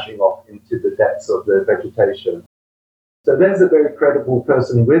figure rushing off into the depths of the vegetation. So there's a very credible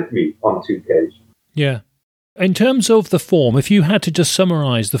person with me on 2 occasions. Yeah. In terms of the form, if you had to just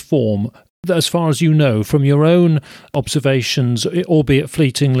summarise the form, as far as you know, from your own observations, albeit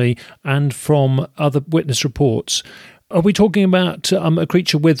fleetingly, and from other witness reports, are we talking about a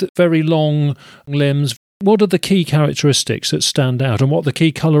creature with very long limbs? What are the key characteristics that stand out, and what are the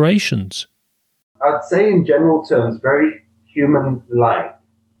key colorations? I'd say in general terms, very human-like.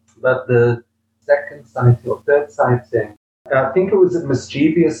 But the second sighting or third sighting, I think it was a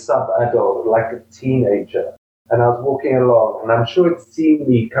mischievous sub-adult, like a teenager. And I was walking along, and I'm sure it's seen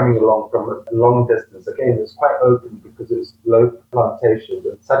me coming along from a long distance. Again, it was quite open because it was low plantations.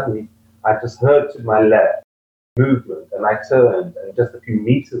 And suddenly, I just heard to my left movement, and I turned, and just a few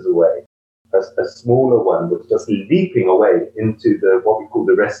meters away, a smaller one was just leaping away into the what we call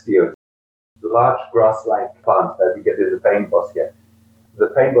the restio, the large grass-like plant that we get in the fynbos here. The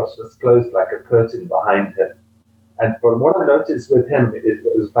fynbos just closed like a curtain behind him. And from what I noticed with him, it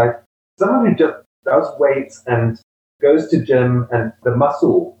was like someone who just does weights and goes to gym, and the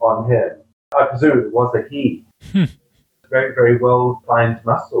muscle on him, I presume it was a he. Very, very well-defined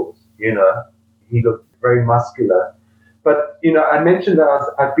muscles, you know. He looked very muscular. But, you know, I mentioned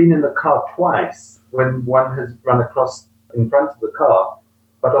that I've been in the car twice when one has run across in front of the car.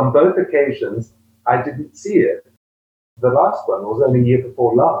 But on both occasions, I didn't see it. The last one was only a year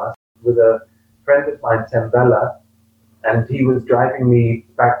before last with a friend of mine, Tembella, and he was driving me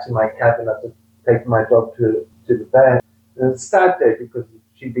back to my cabin after taking my dog to the vet. And it was a sad day because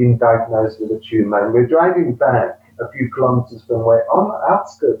she'd been diagnosed with a tumor. And we're driving back a few kilometers from where, on the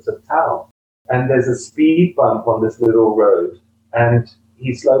outskirts of town. And there's a speed bump on this little road. And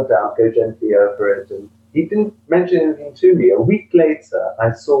he slowed down, go gently over it, and he didn't mention anything to me. A week later,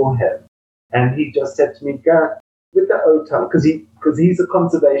 I saw him, and he just said to me, Gareth, with the Otam, because he's a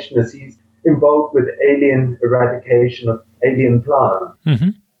conservationist, he's involved with alien eradication of alien plants. Mm-hmm.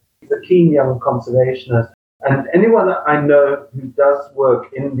 He's a keen young conservationist. And anyone I know who does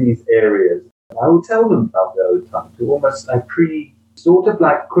work in these areas, I will tell them about the Otam to almost like sort of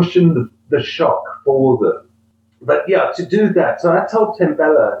like cushion the shock for them. But yeah, to do that, so I told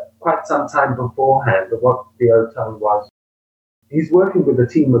Tembella quite some time beforehand of what the Otam was. He's working with a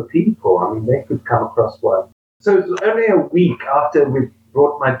team of people. I mean, they could come across one. So it was only a week after we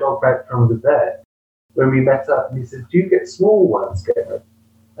brought my dog back from the vet when we met up, and he said, do you get small ones, Gareth?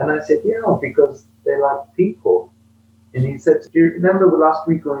 And I said, yeah, because they're like people. And he said, do you remember last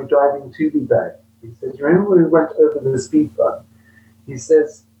week when we were driving Tuli back? He says, remember when we went over the speed bump? He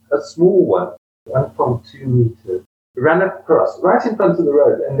says, a small one, 1.2 meters, ran across right in front of the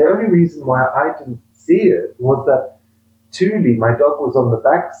road. And the only reason why I didn't see it was that Tuli, my dog, was on the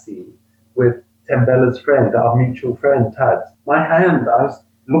back seat with Tembella's friend, our mutual friend, Tad. My hand, I was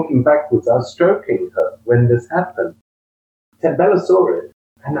looking backwards, I was stroking her when this happened. Tembella saw it.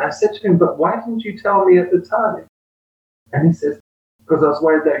 And I said to him, but why didn't you tell me at the time? And he says, because I was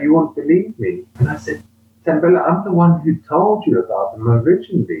worried that you wouldn't believe me. And I said, Tembella, I'm the one who told you about them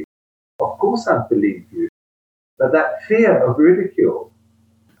originally. Of course I'd believe you. But that fear of ridicule,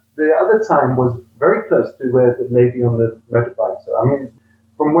 the other time was very close to where the lady on the motorbike. So, I mean,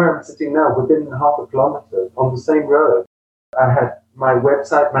 from where I'm sitting now, within half a kilometer on the same road, I had my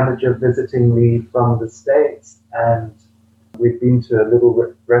website manager visiting me from the States, and we'd been to a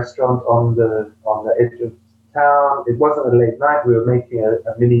little restaurant on the edge of town. It wasn't a late night. We were making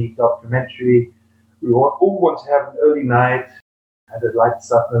a mini documentary. We all wanted to have an early night, had a light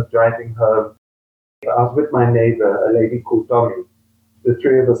supper, driving home. I was with my neighbor, a lady called Domi, the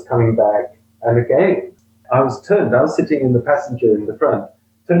three of us coming back. And again, I was sitting in the passenger in the front,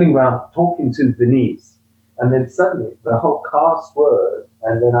 turning around, talking to Denise. And then suddenly the whole car swerved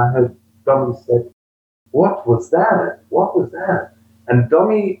And then I heard Dommy said, "What was that? What was that?" And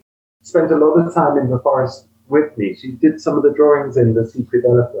Dommy spent a lot of time in the forest with me. She did some of the drawings in The Secret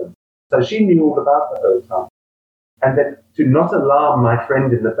Elephant. So she knew all about the otang. And then to not alarm my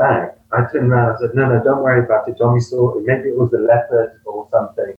friend in the back, I turned around and said, no, don't worry about it. Dommy saw it. Maybe it was a leopard or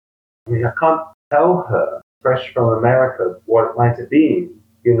something. I mean, I can't tell her, fresh from America, what it might have been,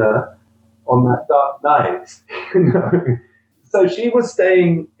 on that dark night. So she was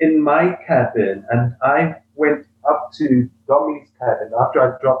staying in my cabin, and I went up to Dommy's cabin. After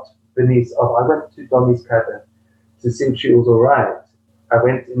I dropped Bernice off, I went to Dommy's cabin to see if she was all right. I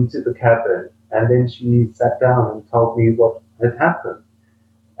went into the cabin, and then she sat down and told me what had happened.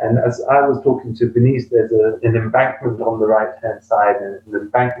 And as I was talking to Bernice, there's an embankment on the right-hand side and an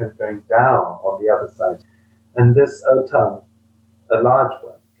embankment going down on the other side. And this otang, a large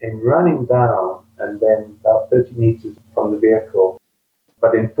one, came running down, and then about 30 meters from the vehicle,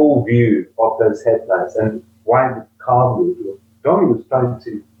 but in full view of those headlights. And while the car moved, Dommy was trying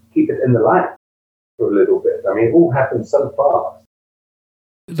to keep it in the light for a little bit. I mean, it all happened so fast.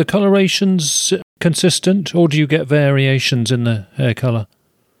 The coloration's consistent, or do you get variations in the hair colour?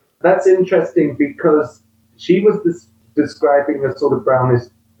 That's interesting because she was describing a sort of brownish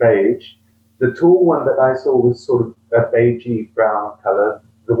beige. The tall one that I saw was sort of a beigey brown colour.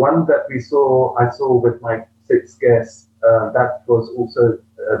 The one that I saw with my sixth guest, that was also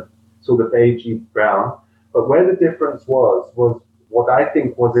a sort of beigey brown. But where the difference was what I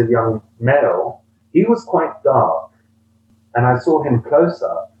think was a young male. He was quite dark, and I saw him close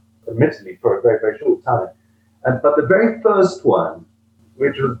up, admittedly for a very, very short time. But the very first one,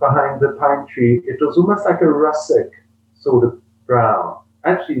 which was behind the pine tree, it was almost like a russet sort of brown,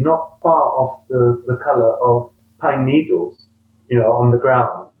 actually not far off the colour of pine needles, on the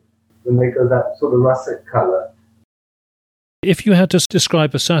ground, when they go that sort of russet colour. If you had to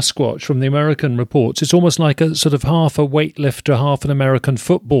describe a Sasquatch from the American reports, it's almost like a sort of half a weightlifter, half an American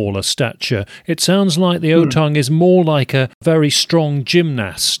footballer stature. It sounds like the otang is more like a very strong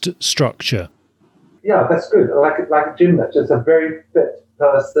gymnast structure. Yeah, that's good. Like a gymnast, just a very fit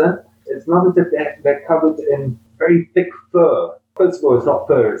person. It's not as if they're covered in very thick fur. First of all, it's not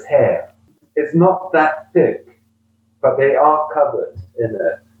fur, it's hair. It's not that thick, but they are covered in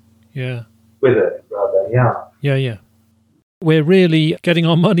it. Yeah. With it, rather, yeah. Yeah. We're really getting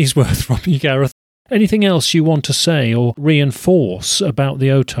our money's worth from you, Gareth. Anything else you want to say or reinforce about the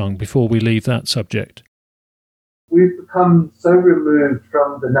otang before we leave that subject? We've become so removed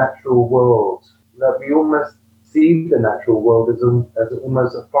from the natural world that we almost see the natural world as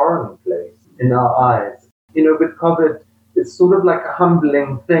almost a foreign place in our eyes. With COVID, it's sort of like a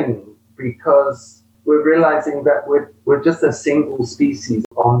humbling thing because we're realizing that we're just a single species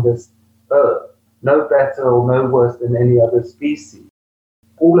on this earth. No better or no worse than any other species.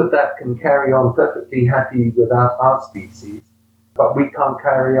 All of that can carry on perfectly happy without our species, but we can't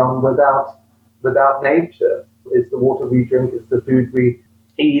carry on without nature. It's the water we drink, it's the food we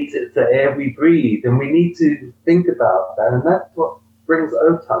eat, it's the air we breathe, and we need to think about that, and that's what brings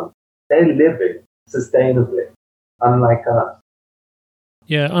otang. They're living sustainably, unlike us.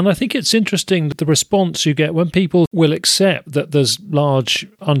 Yeah, and I think it's interesting the response you get when people will accept that there's large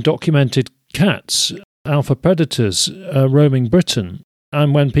undocumented cats, alpha predators, roaming Britain,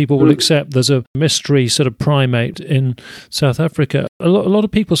 and when people will accept there's a mystery sort of primate in South Africa. A lot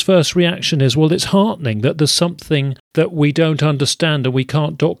of people's first reaction is, well, it's heartening that there's something that we don't understand and we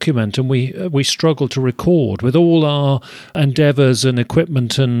can't document and we struggle to record. With all our endeavours and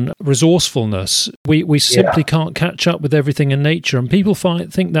equipment and resourcefulness, we simply can't catch up with everything in nature, and people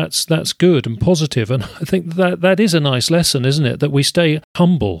think that's good and positive, and I think that is a nice lesson, isn't it, that we stay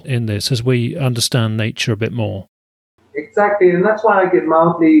humble in this as we understand nature a bit more. Exactly, and that's why I get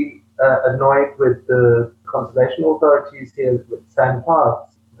mildly annoyed with the conservation authorities here with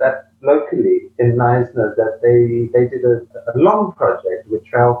SANParks, that locally in Knysna, that they did a long project with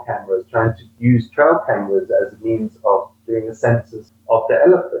trail cameras, trying to use trail cameras as a means of doing a census of the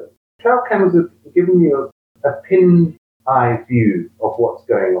elephant. Trail cameras have given you a pin-eye view of what's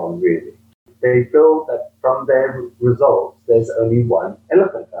going on, really. They feel that from their results, there's only one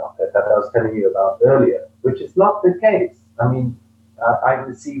elephant out there that I was telling you about earlier, which is not the case. I mean, I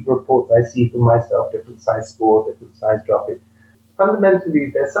receive reports I see for myself, different size spoor, different size dropping.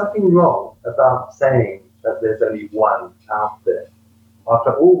 Fundamentally, there's something wrong about saying that there's only one out there.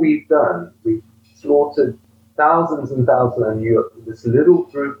 After all we've done, we've slaughtered thousands and thousands, and this little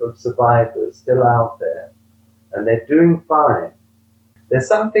group of survivors still out there, and they're doing fine. There's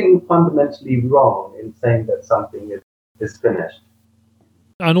something fundamentally wrong in saying that something is finished.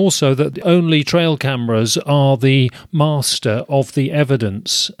 And also that only trail cameras are the master of the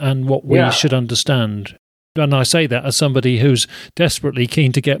evidence and what we should understand. And I say that as somebody who's desperately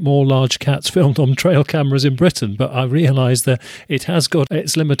keen to get more large cats filmed on trail cameras in Britain, but I realise that it has got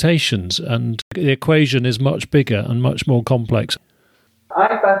its limitations and the equation is much bigger and much more complex.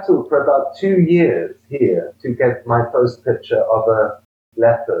 I battled for about 2 years here to get my first picture of a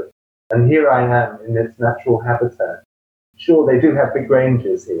leopard. And here I am in its natural habitat. Sure, they do have big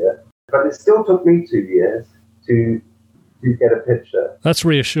ranges here, but it still took me 2 years to get a picture. That's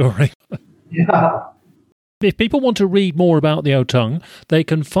reassuring. Yeah. If people want to read more about the Otang, they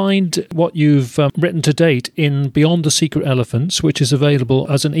can find what you've written to date in Beyond the Secret Elephants, which is available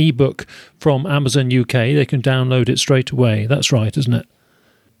as an ebook from Amazon UK. They can download it straight away. That's right, isn't it?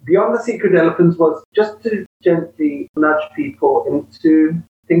 Beyond the Secret Elephants was just to gently nudge people into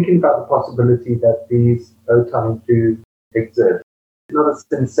thinking about the possibility that these Otang do exist. Not a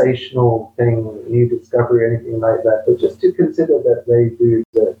sensational thing, new discovery or anything like that, but just to consider that they do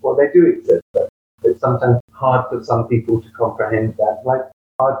exist. Well, they do exist, but it's sometimes hard for some people to comprehend that, like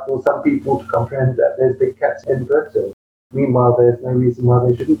hard for some people to comprehend that there's big cats in Britain. Meanwhile, there's no reason why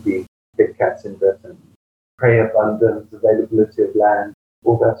there shouldn't be big cats in Britain. Prey abundance, availability of land,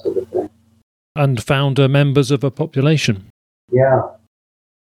 all that sort of thing. And founder members of a population. Yeah.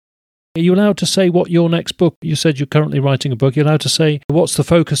 Are you allowed to say what your next book, you said you're currently writing a book, you're allowed to say what's the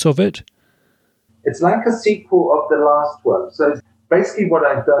focus of it? It's like a sequel of the last one. So basically what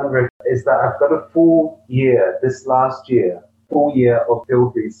I've done, Rick, is that I've got a full year, this last year, full year of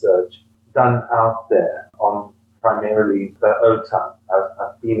field research done out there on primarily the Otang.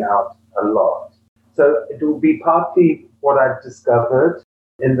 I've been out a lot. So it will be partly what I've discovered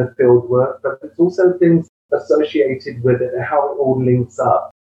in the field work, but it's also things associated with it and how it all links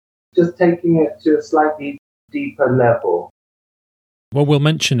up. Just taking it to a slightly deeper level. Well, we'll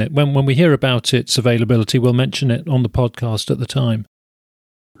mention it. When we hear about its availability, we'll mention it on the podcast at the time.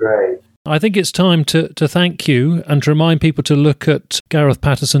 Great. I think it's time to thank you and to remind people to look at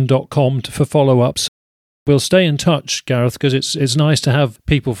GarethPatterson.com for follow-ups. We'll stay in touch, Gareth, because it's nice to have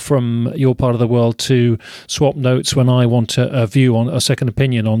people from your part of the world to swap notes when I want a view on a second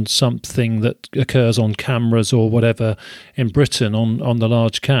opinion on something that occurs on cameras or whatever in Britain on the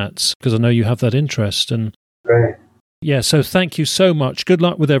large cats, because I know you have that interest. And Great. Yeah, so thank you so much. Good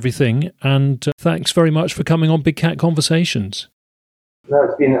luck with everything, and thanks very much for coming on Big Cat Conversations. No,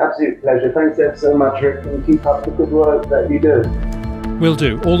 it's been an absolute pleasure. Thanks ever so much, Rick, and keep up the good work that you do. Will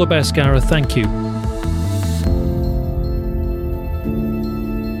do. All the best, Gareth. Thank you.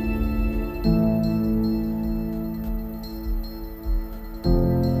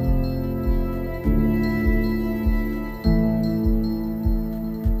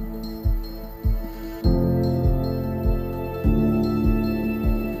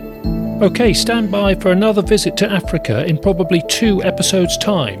 Okay, stand by for another visit to Africa in probably 2 episodes'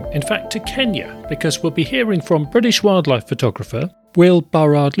 time. In fact, to Kenya, because we'll be hearing from British wildlife photographer Will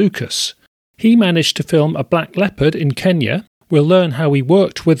Burrard-Lucas. He managed to film a black leopard in Kenya. We'll learn how he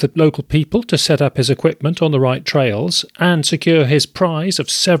worked with the local people to set up his equipment on the right trails and secure his prize of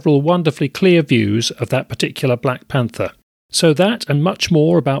several wonderfully clear views of that particular black panther. So that and much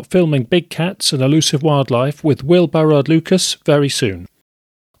more about filming big cats and elusive wildlife with Will Burrard-Lucas very soon.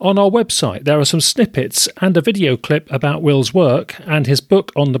 On our website, there are some snippets and a video clip about Will's work and his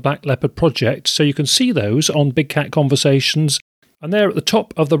book on the Black Leopard Project, so you can see those on Big Cat Conversations, and they're at the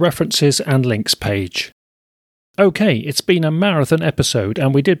top of the references and links page. Okay, it's been a marathon episode,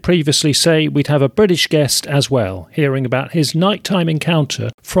 and we did previously say we'd have a British guest as well, hearing about his nighttime encounter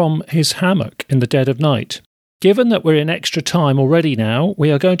from his hammock in the dead of night. Given that we're in extra time already now,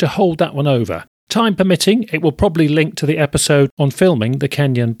 we are going to hold that one over. Time permitting, it will probably link to the episode on filming the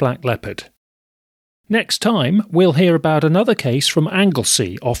Kenyan black leopard. Next time, we'll hear about another case from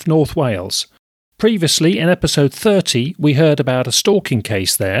Anglesey off North Wales. Previously, in episode 30, we heard about a stalking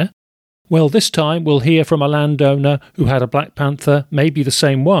case there. Well, this time we'll hear from a landowner who had a black panther, maybe the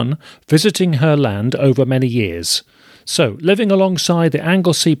same one, visiting her land over many years. So, living alongside the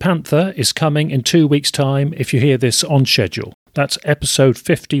Anglesey panther is coming in 2 weeks' time if you hear this on schedule. That's episode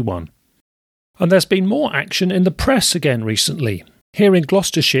 51. And there's been more action in the press again recently. Here in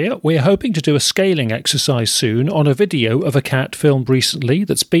Gloucestershire, we're hoping to do a scaling exercise soon on a video of a cat filmed recently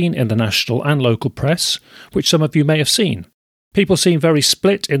that's been in the national and local press, which some of you may have seen. People seem very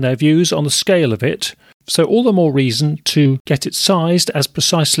split in their views on the scale of it, so all the more reason to get it sized as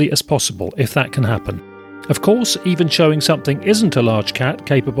precisely as possible, if that can happen. Of course, even showing something isn't a large cat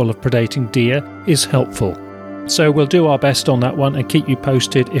capable of predating deer is helpful. So we'll do our best on that one and keep you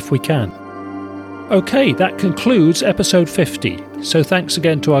posted if we can. Okay, that concludes episode 50. So thanks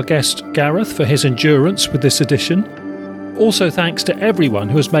again to our guest Gareth for his endurance with this edition. Also thanks to everyone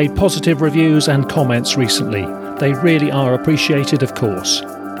who has made positive reviews and comments recently. They really are appreciated, of course.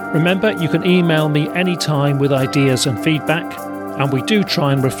 Remember, you can email me anytime with ideas and feedback, and we do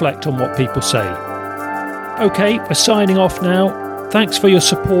try and reflect on what people say. Okay, we're signing off now. Thanks for your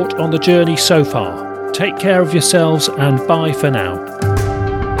support on the journey so far. Take care of yourselves and bye for now.